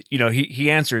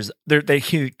he answers, they're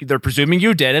presuming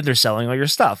you did it. They're selling all your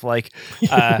stuff. Like,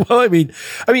 well, I mean,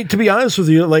 to be honest with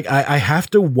you, like I have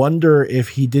to wonder if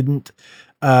he didn't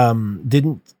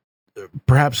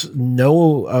perhaps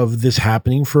know of this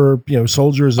happening for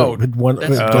soldiers that had gone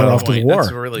off to the war. That's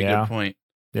a really good point.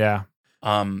 Yeah.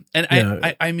 And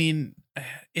I mean,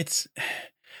 it's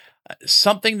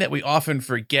something that we often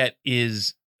forget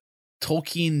is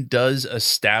Tolkien does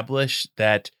establish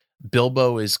that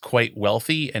Bilbo is quite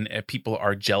wealthy and people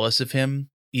are jealous of him,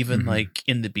 even like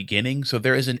in the beginning. So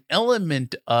there is an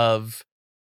element of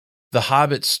the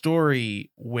Hobbit story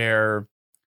where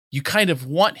you kind of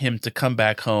want him to come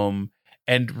back home,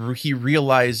 and he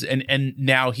realized, and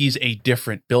now he's a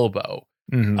different Bilbo.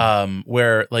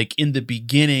 Where like in the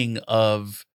beginning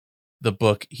of the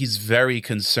book, he's very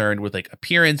concerned with like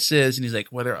appearances, and he's like,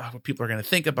 what people are going to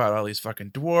think about all these fucking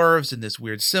dwarves and this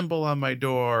weird symbol on my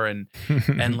door, and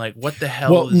like, what the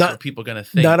hell are people going to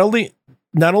think? Not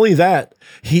only that,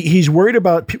 he's worried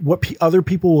about what other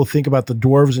people will think about the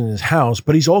dwarves in his house,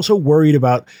 but he's also worried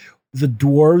about the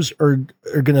dwarves are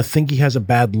going to think he has a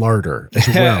bad larder as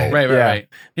well. Right.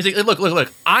 He's like,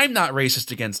 look, I'm not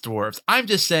racist against dwarves. I'm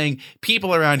just saying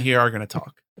people around here are going to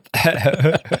talk.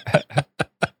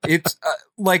 It's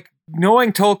like,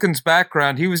 knowing Tolkien's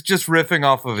background, he was just riffing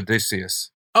off of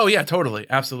Odysseus. Oh yeah, totally.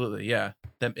 Absolutely. Yeah.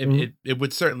 It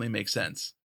would certainly make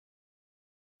sense.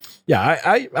 Yeah,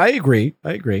 I agree.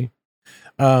 But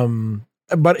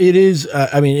it is,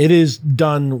 it is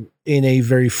done in a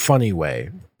very funny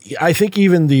way. I think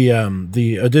even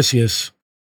the Odysseus.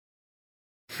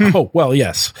 Oh, well,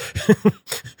 yes.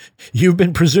 You've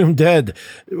been presumed dead.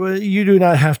 You do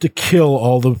not have to kill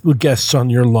all the guests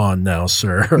on your lawn now,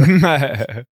 sir.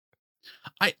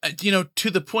 I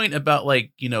to the point about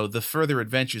like, the further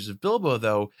adventures of Bilbo,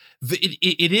 though,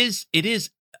 it is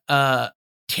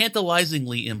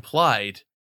tantalizingly implied,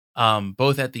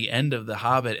 both at the end of The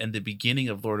Hobbit and the beginning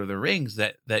of Lord of the Rings,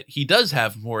 that he does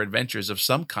have more adventures of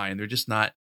some kind. They're just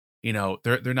not,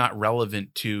 they're not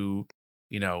relevant to,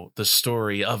 the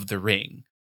story of the ring.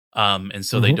 And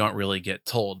so they don't really get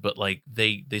told, but like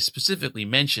they specifically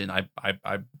mention, I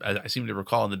seem to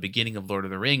recall in the beginning of Lord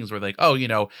of the Rings, where like,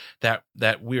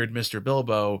 that weird Mr.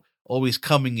 Bilbo always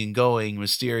coming and going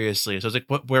mysteriously. So I was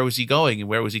like, where was he going and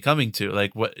where was he coming to?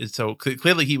 Like, what? So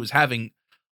clearly he was having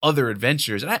other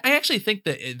adventures. And I actually think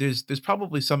that there's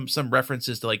probably some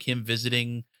references to like him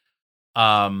visiting,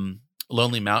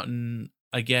 Lonely Mountain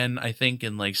again, I think,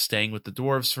 and like staying with the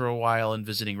dwarves for a while and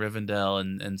visiting Rivendell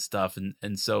and stuff.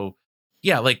 And so,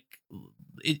 yeah, like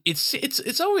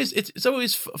it's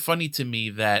always funny to me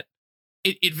that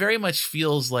it very much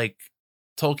feels like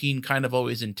Tolkien kind of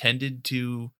always intended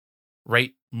to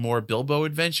write more Bilbo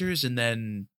adventures, and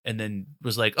then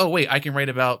was like, oh wait, I can write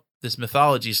about this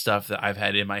mythology stuff that I've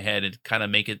had in my head and kind of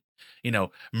make it,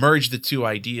 merge the two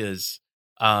ideas.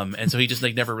 And so he just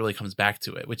like never really comes back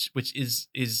to it, which is,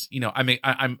 I mean,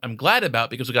 I'm glad about,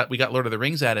 because we got Lord of the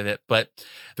Rings out of it, but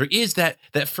there is that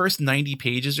first 90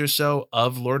 pages or so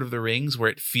of Lord of the Rings where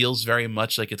it feels very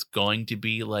much like it's going to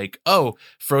be like, oh,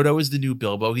 Frodo is the new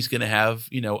Bilbo. He's going to have,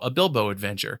 a Bilbo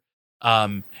adventure.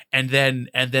 And then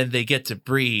they get to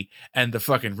Bree and the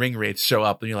fucking ring wraiths show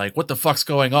up and you're like, what the fuck's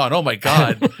going on? Oh my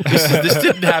God, this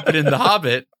didn't happen in The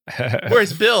Hobbit.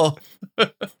 Where's Bill?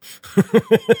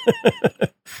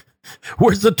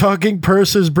 Where's the talking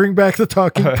purses? Bring back the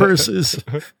talking purses.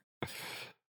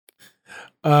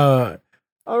 All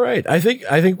right. I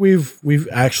think we've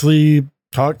actually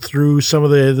talked through some of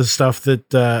the stuff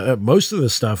that most of the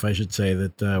stuff, I should say,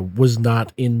 that was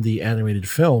not in the animated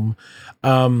film.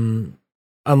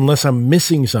 Unless I'm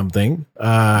missing something.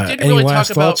 Any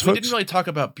last thoughts, folks? We didn't really talk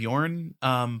about Bjorn,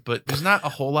 but there's not a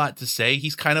whole lot to say.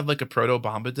 He's kind of like a proto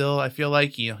Bombadil. I feel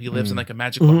like he lives in like a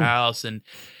magical house, and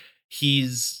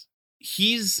he's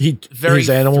very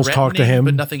his animals talk to him,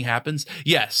 but nothing happens.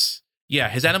 Yes, yeah,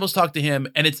 his animals talk to him,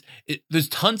 and there's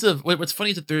tons of. What's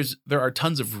funny is that there are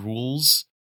tons of rules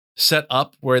set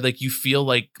up where like you feel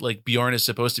like Bjorn is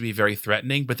supposed to be very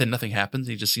threatening, but then nothing happens.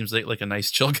 He just seems like a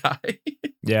nice chill guy.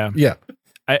 Yeah.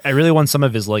 I really want some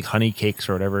of his like honey cakes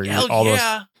or whatever.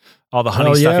 All the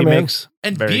honey stuff he makes.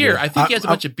 And Very beer. good. I think he has a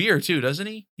bunch of beer too, doesn't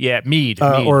he? Yeah, mead.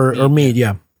 Mead.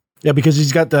 Yeah, because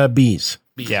he's got the bees.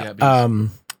 Yeah. Bees.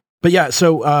 But yeah,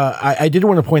 so I did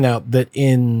want to point out that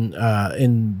in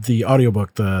the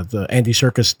audiobook, the Andy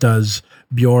Serkis does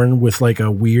Bjorn with like a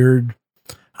weird,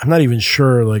 I'm not even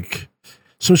sure, like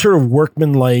some sort of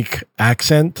workman-like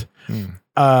accent.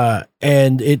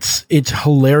 And it's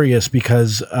hilarious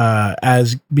because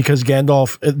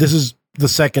Gandalf, this is the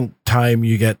second time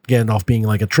you get Gandalf being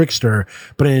like a trickster,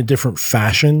 but in a different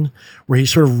fashion, where he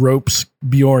sort of ropes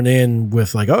Bjorn in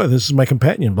with like, oh, this is my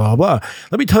companion, blah, blah.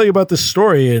 Let me tell you about this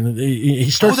story. And he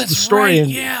starts the story and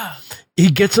he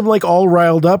gets him like all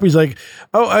riled up. He's like,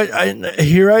 oh,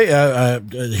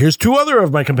 here's two other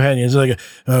of my companions. He's like,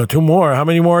 oh, two more. How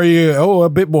many more are you? Oh, a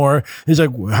bit more. He's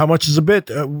like, how much is a bit?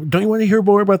 Don't you want to hear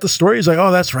more about the story? He's like,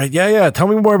 oh, that's right. Yeah. Tell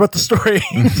me more about the story.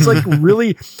 It's like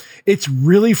it's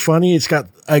really funny. It's got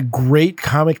a great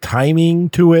comic timing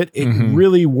to it. It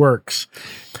really works.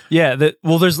 Yeah, I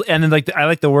like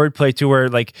the wordplay too, where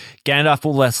like Gandalf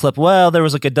will let slip. Well, there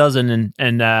was like a dozen,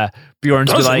 and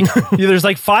Bjorn's be like, yeah, there's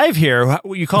like 5 here.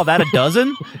 You call that a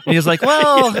dozen? And he's like,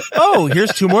 well,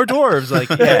 here's 2 more dwarves. Like,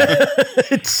 yeah,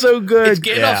 it's so good. It's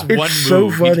Gandalf's one move.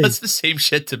 So funny. He does the same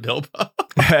shit to Bilbo.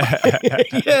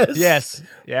 Yes.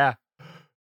 Yeah.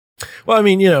 Well, I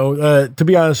mean, to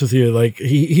be honest with you, like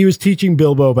he was teaching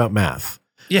Bilbo about math.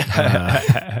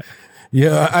 Yeah.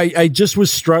 Yeah, I just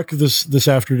was struck this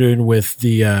afternoon with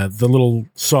the little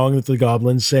song that the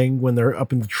goblins sing when they're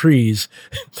up in the trees.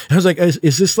 I was like,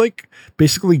 is this like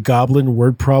basically goblin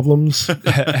word problems?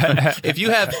 If you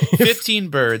have 15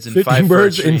 birds and 15 5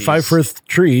 birds fir in trees. 5 fir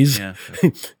trees. Yeah.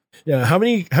 Yeah, how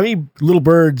many little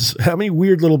birds? How many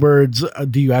weird little birds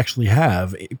do you actually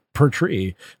have per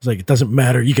tree? It's like, it doesn't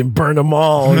matter. You can burn them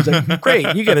all. It's like,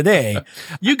 great, you get an A.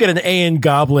 You get an A in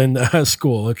Goblin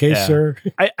school, okay, sir.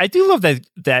 I do love that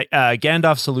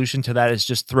Gandalf's solution to that is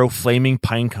just throw flaming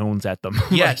pine cones at them.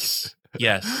 Yes.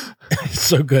 Yes.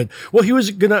 So good. Well, he was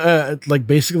gonna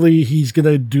basically he's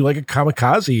gonna do like a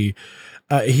kamikaze.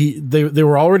 They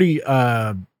were already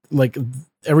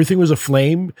everything was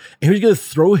aflame, and he was going to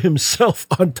throw himself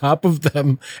on top of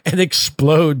them and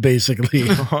explode, basically.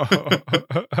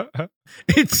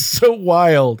 It's so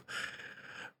wild.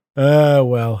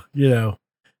 Well,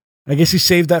 I guess he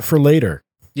saved that for later.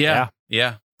 Yeah.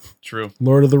 True.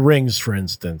 Lord of the Rings, for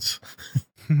instance.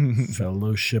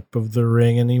 Fellowship of the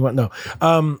Ring, and he went, no.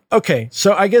 Okay,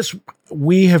 so I guess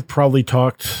we have probably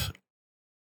talked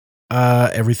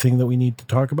everything that we need to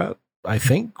talk about, I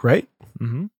think, right?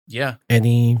 Mm-hmm. Yeah.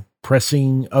 Any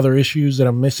pressing other issues that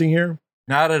I'm missing here?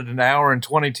 Not at an hour and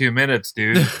 22 minutes,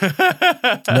 dude.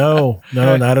 No,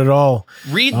 not at all.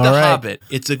 Read All The right. Hobbit.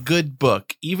 It's a good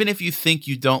book. Even if you think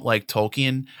you don't like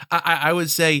Tolkien, I would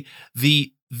say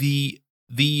the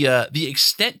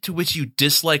extent to which you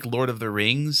dislike Lord of the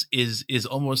Rings is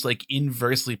almost like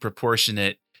inversely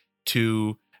proportionate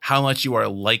to how much you are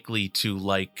likely to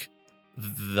like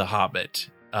The Hobbit.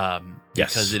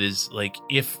 Yes. Because it is like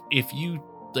if you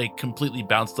like completely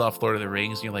bounced off Lord of the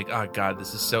Rings and you're like, oh god,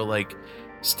 this is so like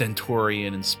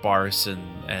stentorian and sparse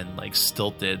and like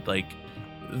stilted, like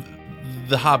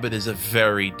The Hobbit is a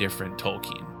very different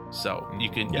Tolkien. So you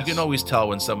can always tell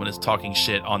when someone is talking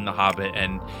shit on The Hobbit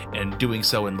and doing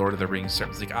so in Lord of the Rings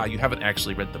terms. Like, you haven't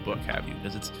actually read the book, have you?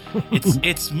 Because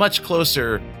it's much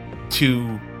closer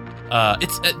to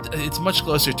it's much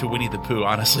closer to Winnie the Pooh,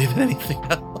 honestly, than anything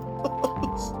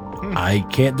else. I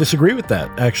can't disagree with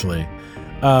that, actually.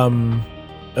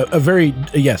 A very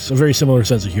similar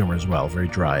sense of humor as well. Very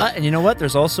dry. And you know what?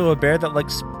 There's also a bear that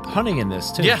likes hunting in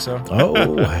this too. Yeah. So.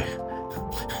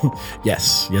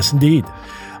 Yes, indeed.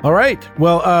 All right.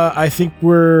 Well, I think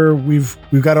we've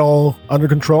got it all under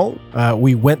control.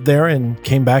 We went there and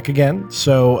came back again.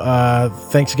 So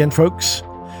thanks again, folks,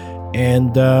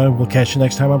 and we'll catch you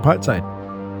next time on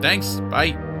Podside. Thanks.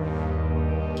 Bye.